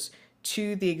goals,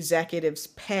 to the executive's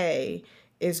pay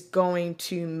is going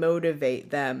to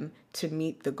motivate them to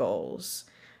meet the goals.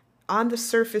 On the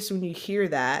surface, when you hear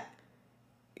that,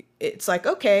 it's like,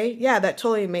 okay, yeah, that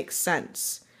totally makes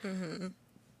sense. Mm-hmm.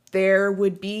 There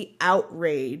would be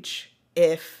outrage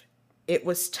if it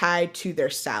was tied to their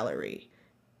salary.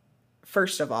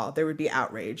 First of all, there would be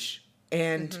outrage,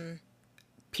 and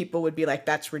people would be like,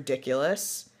 that's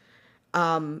ridiculous.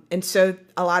 And so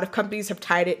a lot of companies have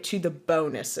tied it to the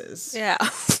bonuses. Yeah.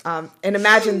 And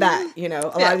imagine that, a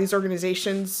lot of these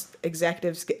organizations,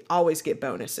 executives always get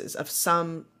bonuses of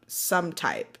some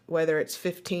type, whether it's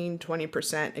 15,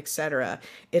 20%, etc.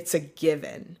 It's a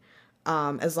given.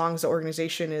 As long as the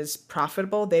organization is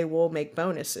profitable, they will make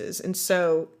bonuses. And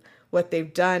so what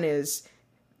they've done is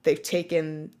they've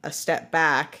taken a step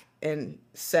back and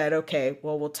said, okay,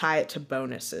 well, we'll tie it to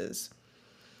bonuses.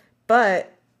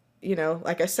 But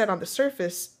like I said, on the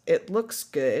surface, it looks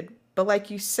good. But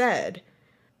like you said,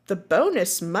 the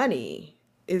bonus money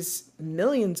is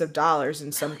millions of dollars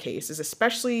in some cases,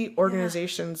 especially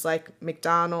organizations like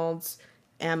McDonald's,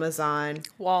 Amazon,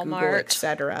 Walmart, Google,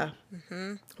 etc.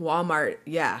 Walmart,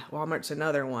 Walmart's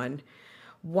another one.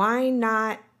 Why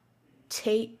not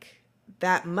take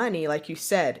that money, like you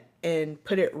said, and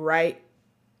put it right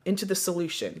into the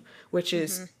solution, which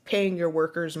is paying your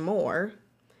workers more,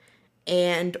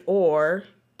 and or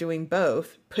doing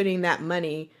both, putting that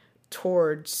money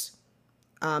towards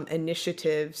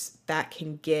initiatives that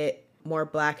can get more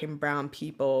Black and brown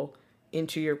people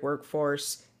into your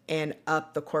workforce and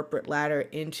up the corporate ladder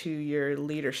into your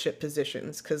leadership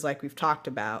positions. Because like we've talked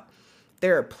about,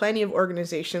 there are plenty of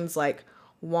organizations like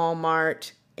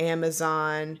Walmart,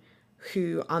 Amazon,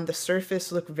 who on the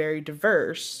surface look very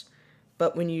diverse,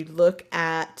 but when you look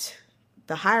at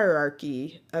the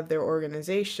hierarchy of their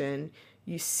organization,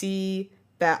 you see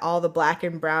that all the Black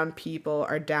and brown people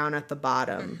are down at the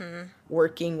bottom,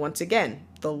 working, once again,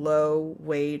 the low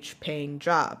wage paying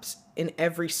jobs in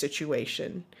every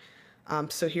situation.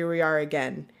 So here we are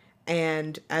again.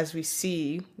 And as we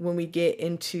see, when we get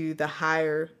into the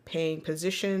higher paying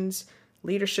positions,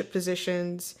 leadership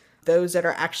positions, those that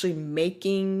are actually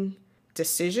making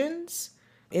decisions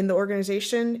in the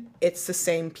organization, it's the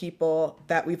same people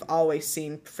that we've always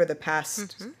seen for the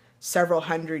past several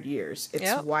hundred years.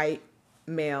 It's white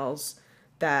males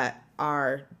that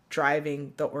are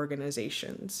driving the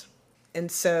organizations.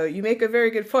 And so you make a very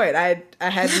good point. I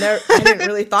didn't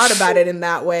really thought about it in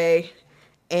that way.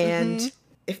 And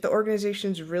if the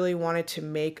organizations really wanted to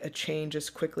make a change as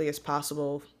quickly as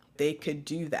possible, they could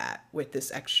do that with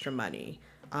this extra money.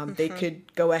 They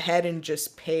could go ahead and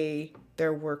just pay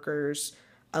their workers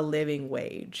a living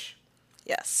wage.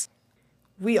 Yes.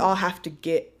 We all have to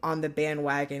get on the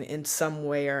bandwagon in some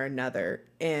way or another.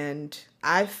 And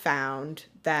I've found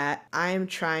that I'm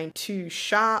trying to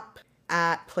shop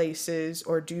at places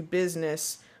or do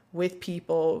business with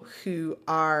people who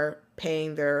are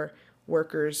paying their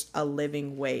workers a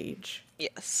living wage.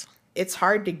 Yes. It's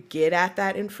hard to get at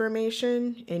that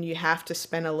information and you have to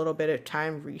spend a little bit of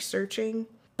time researching.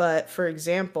 But for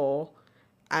example,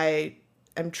 I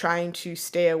am trying to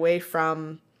stay away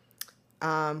from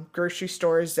grocery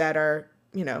stores that are,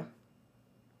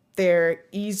 they're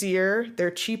easier,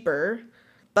 they're cheaper,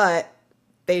 but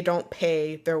they don't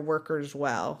pay their workers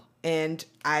well. And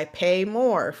I pay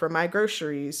more for my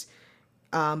groceries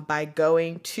by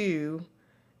going to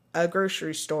a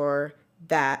grocery store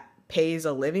that pays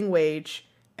a living wage.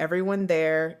 Everyone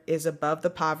there is above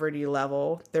the poverty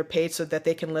level. They're paid so that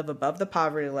they can live above the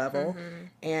poverty level,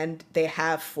 and they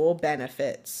have full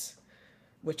benefits,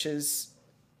 which is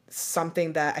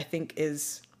something that I think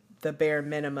is the bare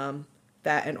minimum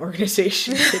that an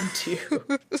organization can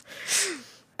do.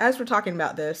 As we're talking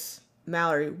about this,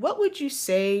 Mallory, what would you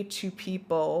say to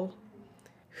people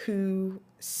who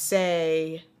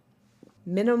say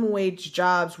minimum wage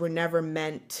jobs were never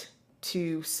meant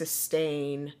to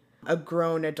sustain a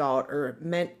grown adult or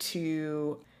meant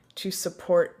to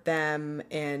support them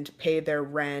and pay their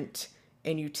rent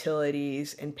and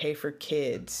utilities and pay for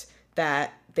kids,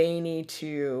 that they need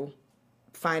to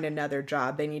find another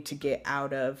job, they need to get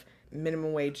out of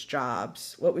minimum wage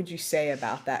jobs? What would you say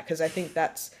about that? Because I think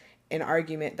that's an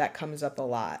argument that comes up a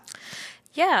lot.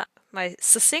 Yeah, my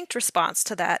succinct response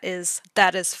to that is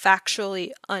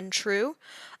factually untrue,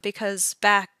 because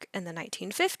back in the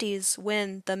 1950s,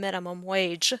 when the minimum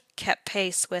wage kept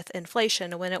pace with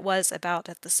inflation, when it was about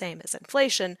at the same as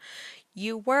inflation,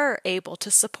 you were able to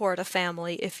support a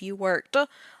family if you worked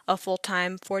a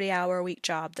full-time 40-hour-a-week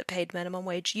job that paid minimum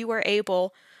wage. You were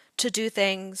able to do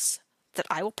things that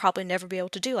I will probably never be able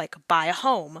to do, like buy a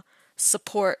home,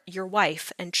 support your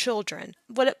wife and children.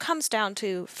 What it comes down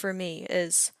to for me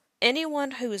is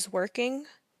anyone who is working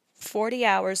 40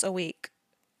 hours a week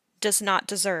does not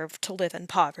deserve to live in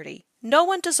poverty. No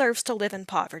one deserves to live in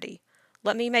poverty.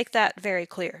 Let me make that very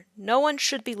clear. No one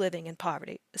should be living in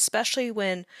poverty, especially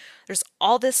when there's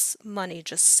all this money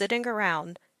just sitting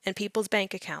around in people's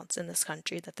bank accounts in this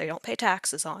country that they don't pay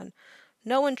taxes on.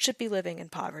 No one should be living in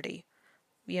poverty.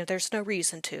 There's no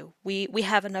reason to. We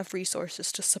have enough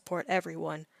resources to support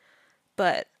everyone.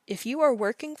 But if you are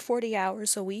working 40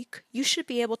 hours a week, you should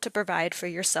be able to provide for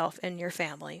yourself and your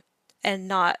family and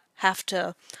not have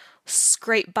to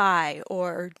scrape by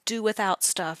or do without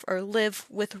stuff or live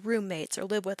with roommates or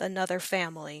live with another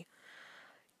family.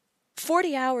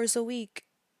 40 hours a week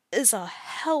is a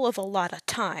hell of a lot of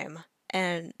time.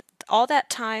 And all that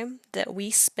time that we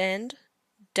spend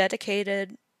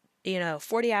dedicated,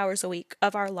 40 hours a week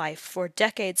of our life for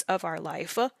decades of our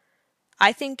life,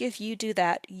 I think if you do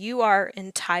that, you are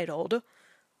entitled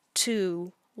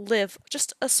to live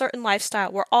just a certain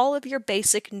lifestyle where all of your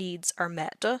basic needs are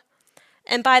met.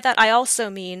 And by that, I also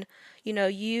mean,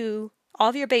 all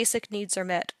of your basic needs are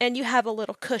met and you have a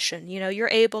little cushion. You're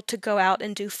able to go out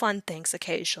and do fun things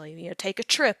occasionally, take a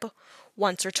trip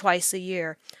once or twice a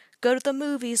year, go to the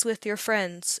movies with your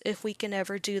friends if we can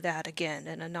ever do that again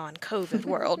in a non-COVID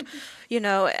world,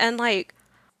 and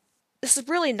this is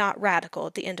really not radical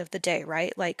at the end of the day,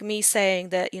 right? Like me saying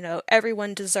that,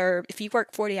 everyone deserves, if you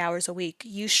work 40 hours a week,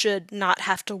 you should not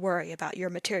have to worry about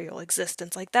your material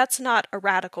existence. Like, that's not a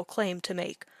radical claim to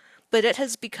make. But it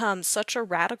has become such a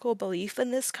radical belief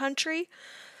in this country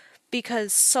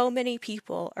because so many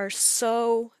people are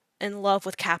so in love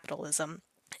with capitalism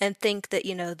and think that,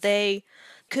 they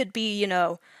could be,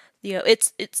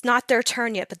 it's not their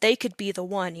turn yet, but they could be the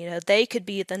one, they could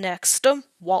be the next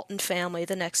Walton family,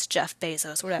 the next Jeff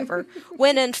Bezos, whatever.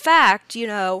 When in fact,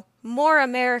 more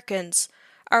Americans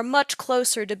are much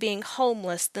closer to being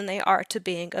homeless than they are to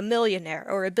being a millionaire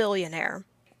or a billionaire.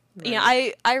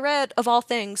 Right. I read, of all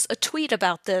things, a tweet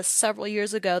about this several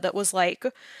years ago that was like,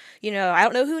 I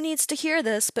don't know who needs to hear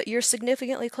this, but you're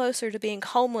significantly closer to being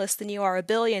homeless than you are a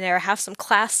billionaire. Have some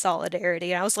class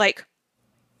solidarity. And I was like,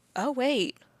 oh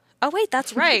wait,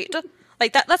 that's right.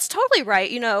 Like that's totally right.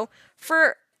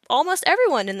 For almost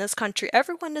everyone in this country,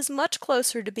 everyone is much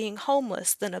closer to being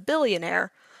homeless than a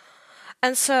billionaire.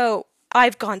 And so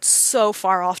I've gone so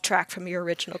far off track from your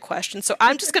original question. So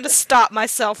I'm just going to stop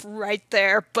myself right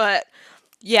there. But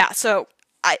yeah, so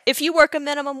if you work a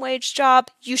minimum wage job,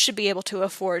 you should be able to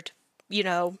afford,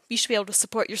 you should be able to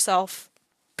support yourself,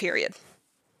 period.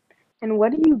 And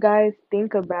what do you guys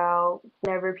think about about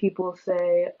whenever people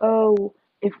say, oh,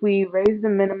 if we raise the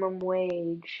minimum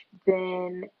wage,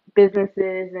 then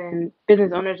businesses and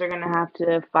business owners are going to have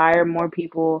to fire more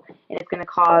people and it's going to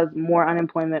cause more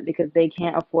unemployment because they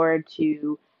can't afford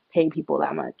to pay people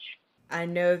that much. I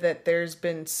know that there's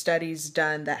been studies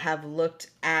done that have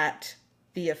looked at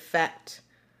the effect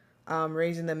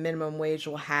raising the minimum wage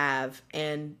will have,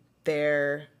 and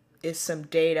there is some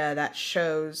data that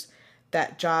shows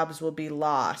that jobs will be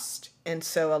lost. And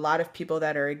so a lot of people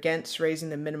that are against raising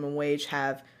the minimum wage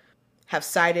have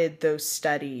cited those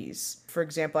studies. For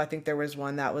example, I think there was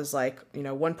one that was like,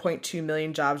 1.2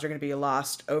 million jobs are going to be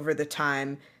lost over the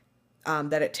time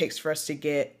that it takes for us to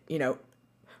get,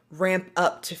 ramp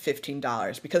up to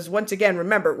 $15. Because once again,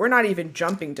 remember, we're not even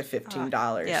jumping to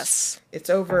 $15. Yes. It's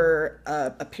over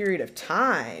a period of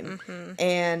time.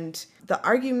 And the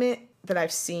argument that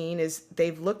I've seen is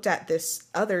they've looked at this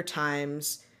other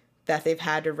times that they've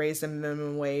had to raise the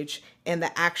minimum wage, and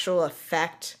the actual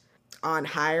effect on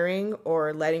hiring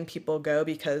or letting people go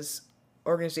because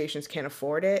organizations can't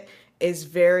afford it is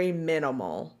very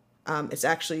minimal. It's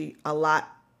actually a lot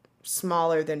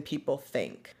smaller than people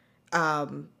think.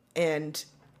 And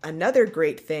another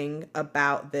great thing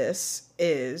about this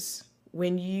is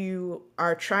when you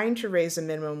are trying to raise a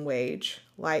minimum wage,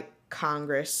 like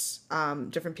Congress,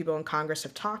 different people in Congress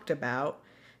have talked about,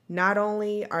 not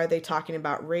only are they talking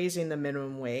about raising the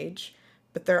minimum wage,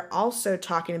 but they're also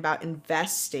talking about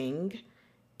investing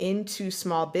into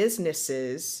small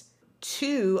businesses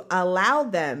to allow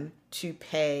them to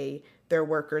pay their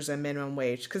workers a minimum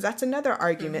wage. Because that's another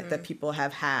argument that people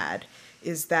have had,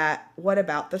 is that what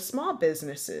about the small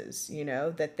businesses,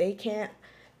 that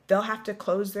they'll have to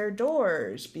close their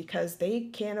doors because they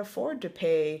can't afford to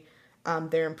pay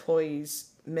their employees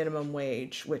minimum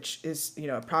wage, which is,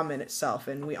 a problem in itself.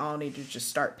 And we all need to just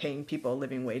start paying people a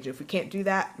living wage. If we can't do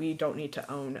that, we don't need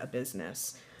to own a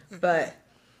business. But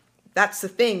that's the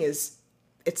thing, is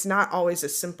it's not always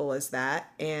as simple as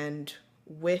that. And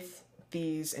with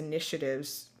these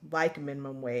initiatives like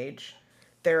minimum wage,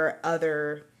 there are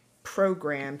other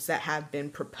programs that have been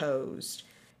proposed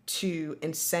to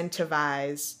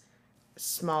incentivize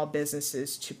small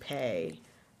businesses to pay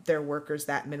their workers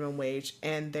that minimum wage,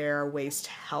 and there are ways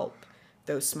to help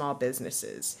those small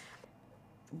businesses.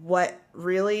 What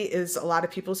really is a lot of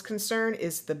people's concern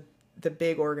is the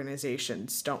big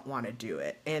organizations don't want to do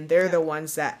it, and they're the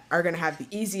ones that are going to have the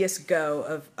easiest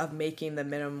go of making the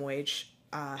minimum wage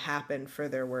happen for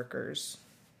their workers.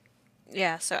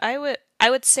 Yeah, so I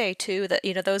would say too that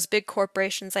those big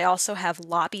corporations, they also have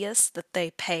lobbyists that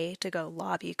they pay to go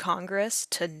lobby Congress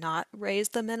to not raise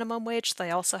the minimum wage.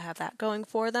 They also have that going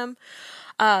for them.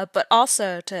 But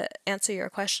also to answer your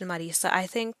question, Marisa, I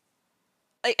think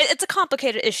like it's a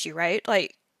complicated issue, right?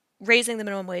 Like raising the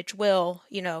minimum wage will,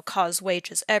 cause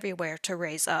wages everywhere to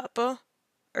raise up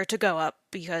or to go up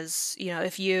because,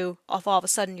 if all of a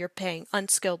sudden you're paying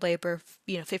unskilled labor,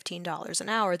 $15 an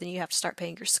hour, then you have to start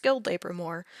paying your skilled labor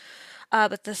more.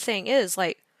 But the thing is,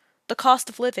 like, the cost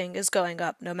of living is going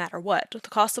up no matter what. The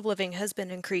cost of living has been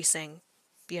increasing,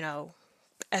 you know,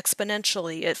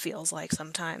 exponentially, it feels like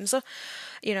sometimes.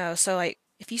 So like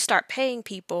if you start paying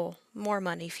people more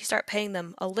money, if you start paying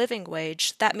them a living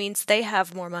wage, that means they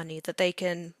have more money that they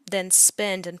can then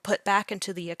spend and put back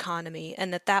into the economy,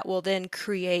 and that will then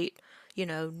create,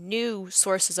 new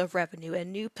sources of revenue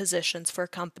and new positions for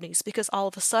companies because all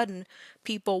of a sudden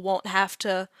people won't have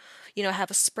to,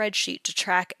 have a spreadsheet to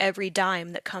track every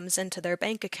dime that comes into their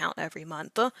bank account every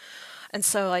month. And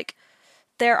so, like,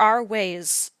 there are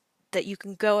ways that you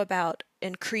can go about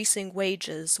increasing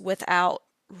wages without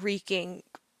wreaking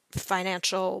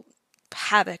financial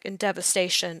havoc and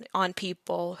devastation on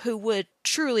people who would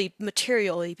truly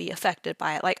materially be affected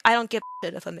by it. Like, I don't give a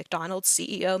shit if a McDonald's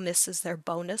CEO misses their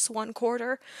bonus one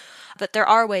quarter, but there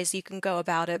are ways you can go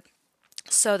about it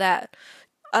so that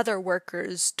other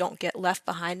workers don't get left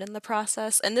behind in the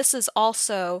process. And this is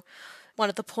also one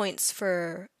of the points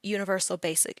for universal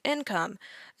basic income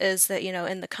is that,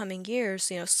 in the coming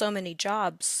years, so many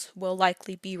jobs will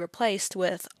likely be replaced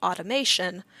with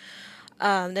automation,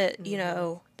 that,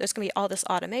 there's going to be all this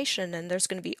automation and there's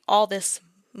going to be all this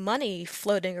money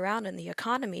floating around in the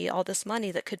economy, all this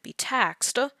money that could be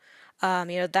taxed.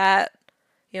 That,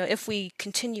 if we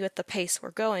continue at the pace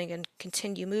we're going and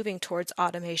continue moving towards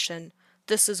automation,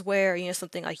 this is where,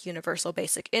 something like universal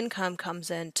basic income comes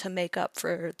in to make up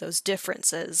for those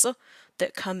differences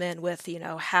that come in with,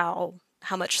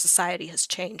 how much society has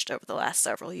changed over the last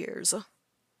several years.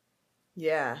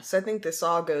 Yeah, so I think this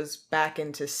all goes back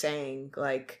into saying,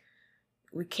 like,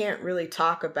 we can't really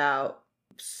talk about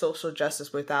social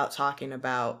justice without talking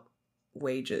about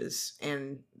wages.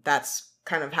 And that's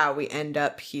kind of how we end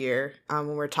up here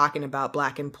when we're talking about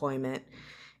Black employment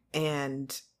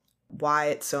and why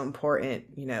it's so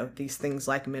important, these things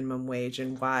like minimum wage,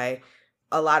 and why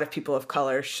a lot of people of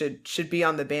color should be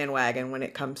on the bandwagon when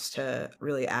it comes to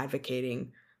really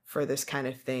advocating for this kind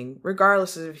of thing,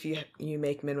 regardless of if you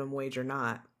make minimum wage or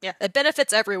not. Yeah, it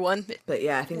benefits everyone. But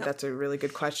yeah, I think that's a really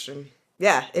good question.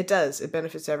 Yeah, it does. It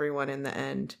benefits everyone in the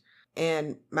end.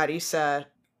 And Marisa,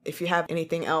 if you have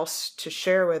anything else to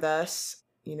share with us,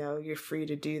 you're free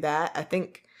to do that. I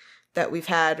think that we've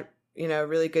had,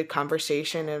 really good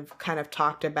conversation and kind of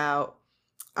talked about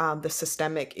the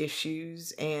systemic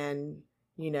issues and,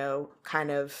 kind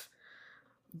of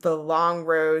the long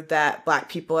road that Black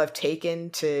people have taken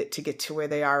to get to where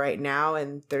they are right now.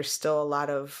 And there's still a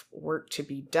lot of work to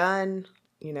be done.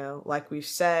 Like we've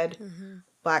said,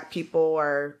 Black people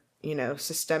are,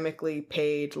 systemically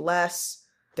paid less.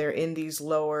 They're in these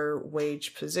lower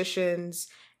wage positions,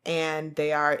 and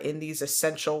they are in these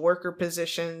essential worker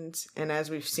positions. And as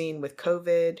we've seen with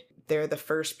COVID, they're the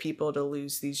first people to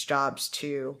lose these jobs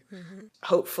too.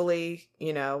 Hopefully,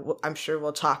 I'm sure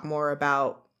we'll talk more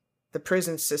about the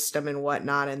prison system and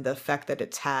whatnot and the effect that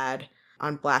it's had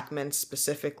on Black men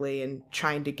specifically, and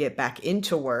trying to get back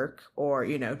into work, or,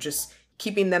 just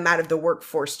keeping them out of the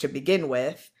workforce to begin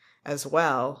with as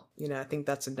well. I think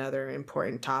that's another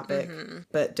important topic,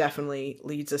 but definitely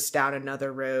leads us down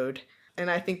another road. And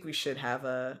I think we should have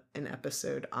an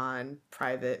episode on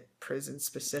private prisons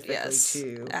specifically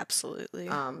too. Absolutely.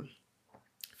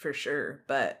 For sure.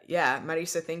 But yeah,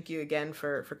 Marisa, thank you again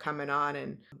for coming on.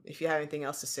 And if you have anything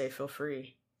else to say, feel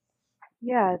free.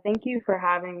 Yeah, thank you for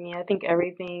having me. I think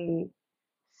everything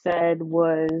said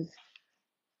was,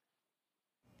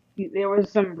 there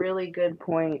was some really good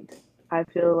points. I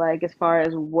feel like, as far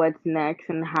as what's next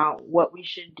and what we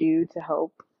should do to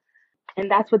help.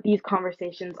 And that's what these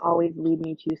conversations always lead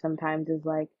me to sometimes, is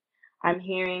like, I'm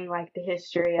hearing like the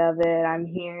history of it. I'm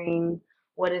hearing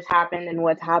what has happened and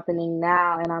what's happening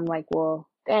now. And I'm like, well,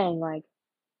 dang, like,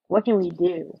 what can we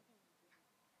do?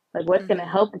 Like, what's going to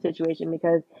help the situation?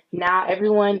 Because now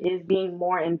everyone is being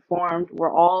more informed.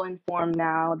 We're all informed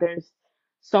now. There's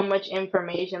so much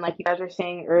information, like you guys were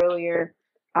saying earlier,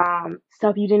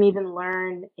 stuff you didn't even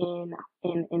learn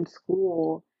in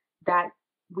school, that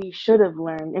we should have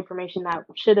learned, information that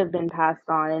should have been passed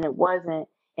on and it wasn't.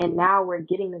 And now we're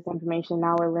getting this information.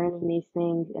 Now we're learning these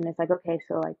things, and it's like, okay,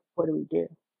 so like, what do we do?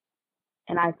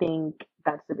 And I think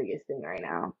that's the biggest thing right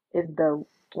now, is the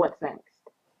what's next.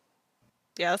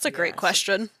 Yeah, that's a great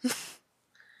question.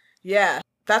 Yeah,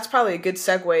 that's probably a good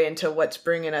segue into what's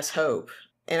bringing us hope.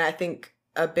 And I think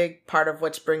a big part of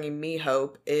what's bringing me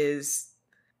hope is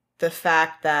the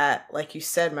fact that, like you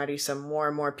said, Marisa, more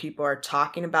and more people are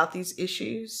talking about these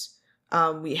issues.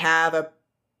 We have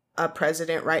a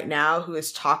president right now who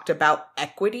has talked about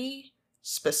equity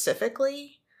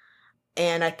specifically.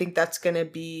 And I think that's going to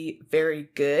be very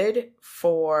good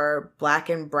for Black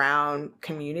and brown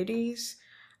communities,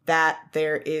 that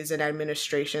there is an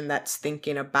administration that's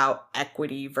thinking about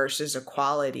equity versus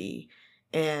equality.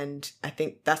 And I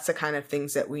think that's the kind of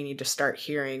things that we need to start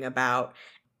hearing about.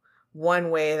 One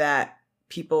way that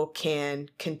people can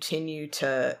continue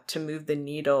to move the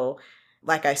needle,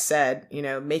 like I said,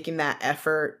 making that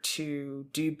effort to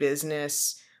do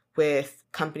business with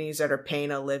companies that are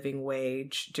paying a living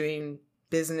wage, doing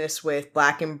business with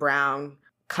Black and brown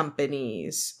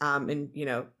companies, and,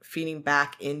 feeding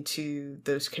back into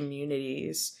those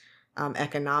communities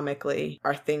economically,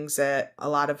 are things that a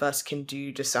lot of us can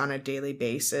do just on a daily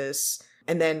basis.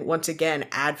 And then once again,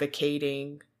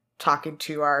 advocating, talking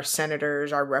to our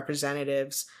senators, our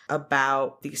representatives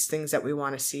about these things that we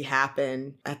want to see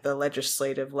happen at the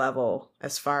legislative level,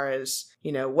 as far as,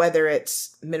 whether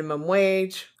it's minimum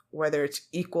wage, whether it's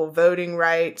equal voting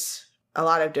rights. A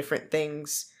lot of different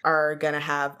things are going to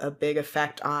have a big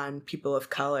effect on people of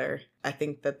color. I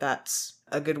think that that's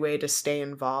a good way to stay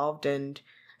involved. And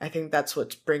I think that's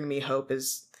what's bringing me hope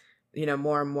is,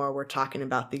 more and more we're talking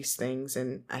about these things.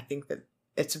 And I think that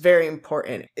it's very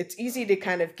important. It's easy to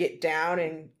kind of get down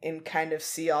and kind of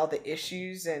see all the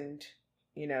issues and,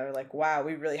 like, wow,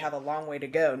 we really have a long way to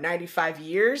go. 95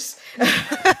 years?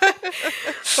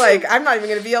 Like, I'm not even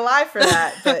going to be alive for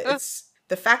that. But it's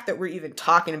the fact that we're even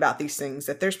talking about these things,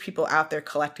 that there's people out there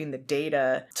collecting the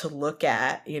data to look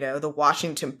at. The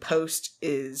Washington Post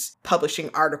is publishing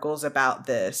articles about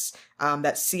this,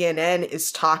 that CNN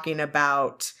is talking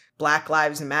about Black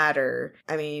Lives Matter.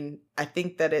 I mean, I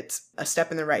think that it's a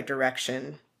step in the right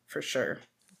direction for sure.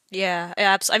 Yeah,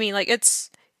 I mean, like,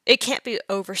 it can't be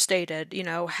overstated,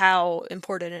 how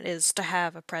important it is to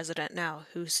have a president now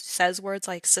who says words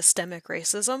like systemic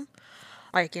racism.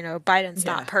 Like, Biden's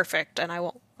not Yeah. perfect, and I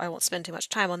won't spend too much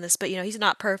time on this, but he's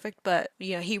not perfect, but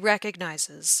he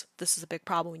recognizes this is a big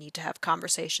problem. We need to have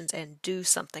conversations and do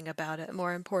something about it,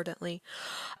 more importantly.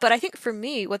 But I think for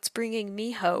me, what's bringing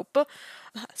me hope,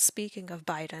 speaking of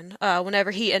Biden,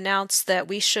 whenever he announced that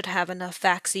we should have enough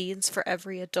vaccines for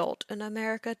every adult in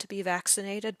America to be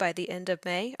vaccinated by the end of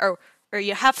May, or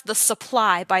you have the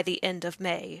supply by the end of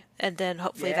May, and then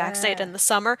hopefully vaccinate Yeah. in the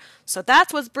summer. So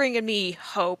that's what's bringing me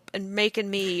hope and making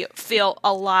me feel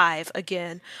alive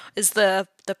again, is the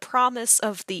promise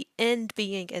of the end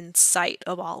being in sight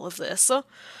of all of this.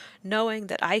 Knowing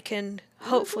that I can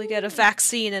hopefully get a Woohoo.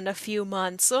 vaccine in a few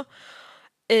months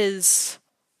is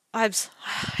I'm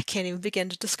I can't even begin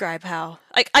to describe how.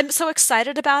 Like, I'm so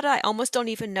excited about it. I almost don't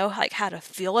even know like how to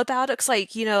feel about it, cuz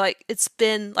like, like it's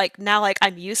been like now like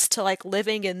I'm used to like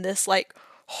living in this like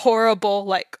horrible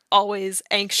like always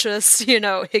anxious,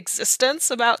 existence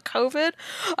about COVID,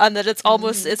 and that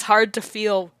it's hard to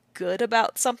feel good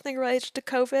about something related to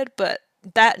COVID, but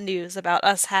that news about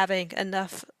us having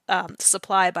enough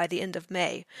supply by the end of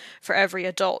May for every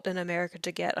adult in America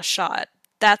to get a shot,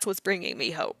 that's what's bringing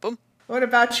me hope. What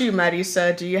about you,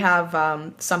 Marisa? Do you have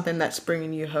something that's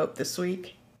bringing you hope this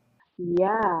week?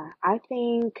 Yeah,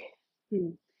 hmm,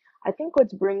 I think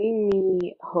what's bringing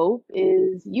me hope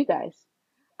is you guys.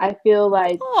 I feel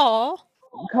like Aw.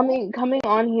 coming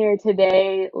on here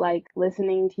today, like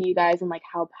listening to you guys and like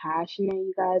how passionate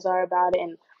you guys are about it,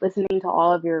 and listening to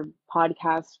all of your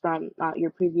podcasts from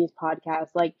your previous podcasts,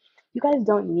 like you guys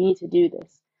don't need to do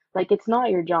this. Like it's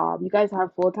not your job. You guys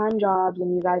have full-time jobs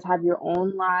and you guys have your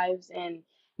own lives and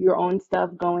your own stuff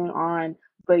going on,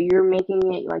 but you're making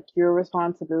it like your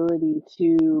responsibility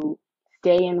to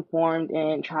stay informed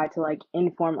and try to like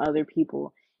inform other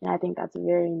people. And I think that's a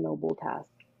very noble task.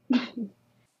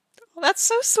 That's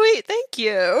so sweet. Thank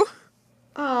you.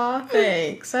 Aw,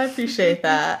 thanks. I appreciate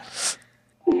that.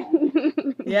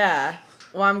 Yeah.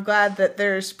 Well, I'm glad that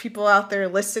there's people out there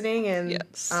listening and,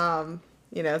 Yes.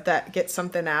 that get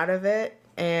something out of it.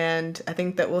 And I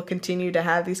think that we'll continue to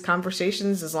have these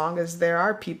conversations as long as there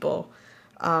are people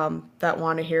that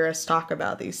want to hear us talk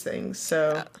about these things.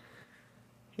 So,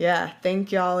 yeah,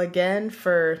 thank y'all again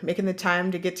for making the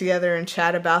time to get together and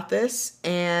chat about this.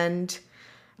 And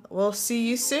we'll see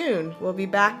you soon. We'll be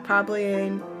back probably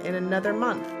in another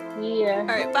month. Yeah. All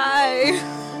right,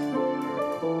 bye.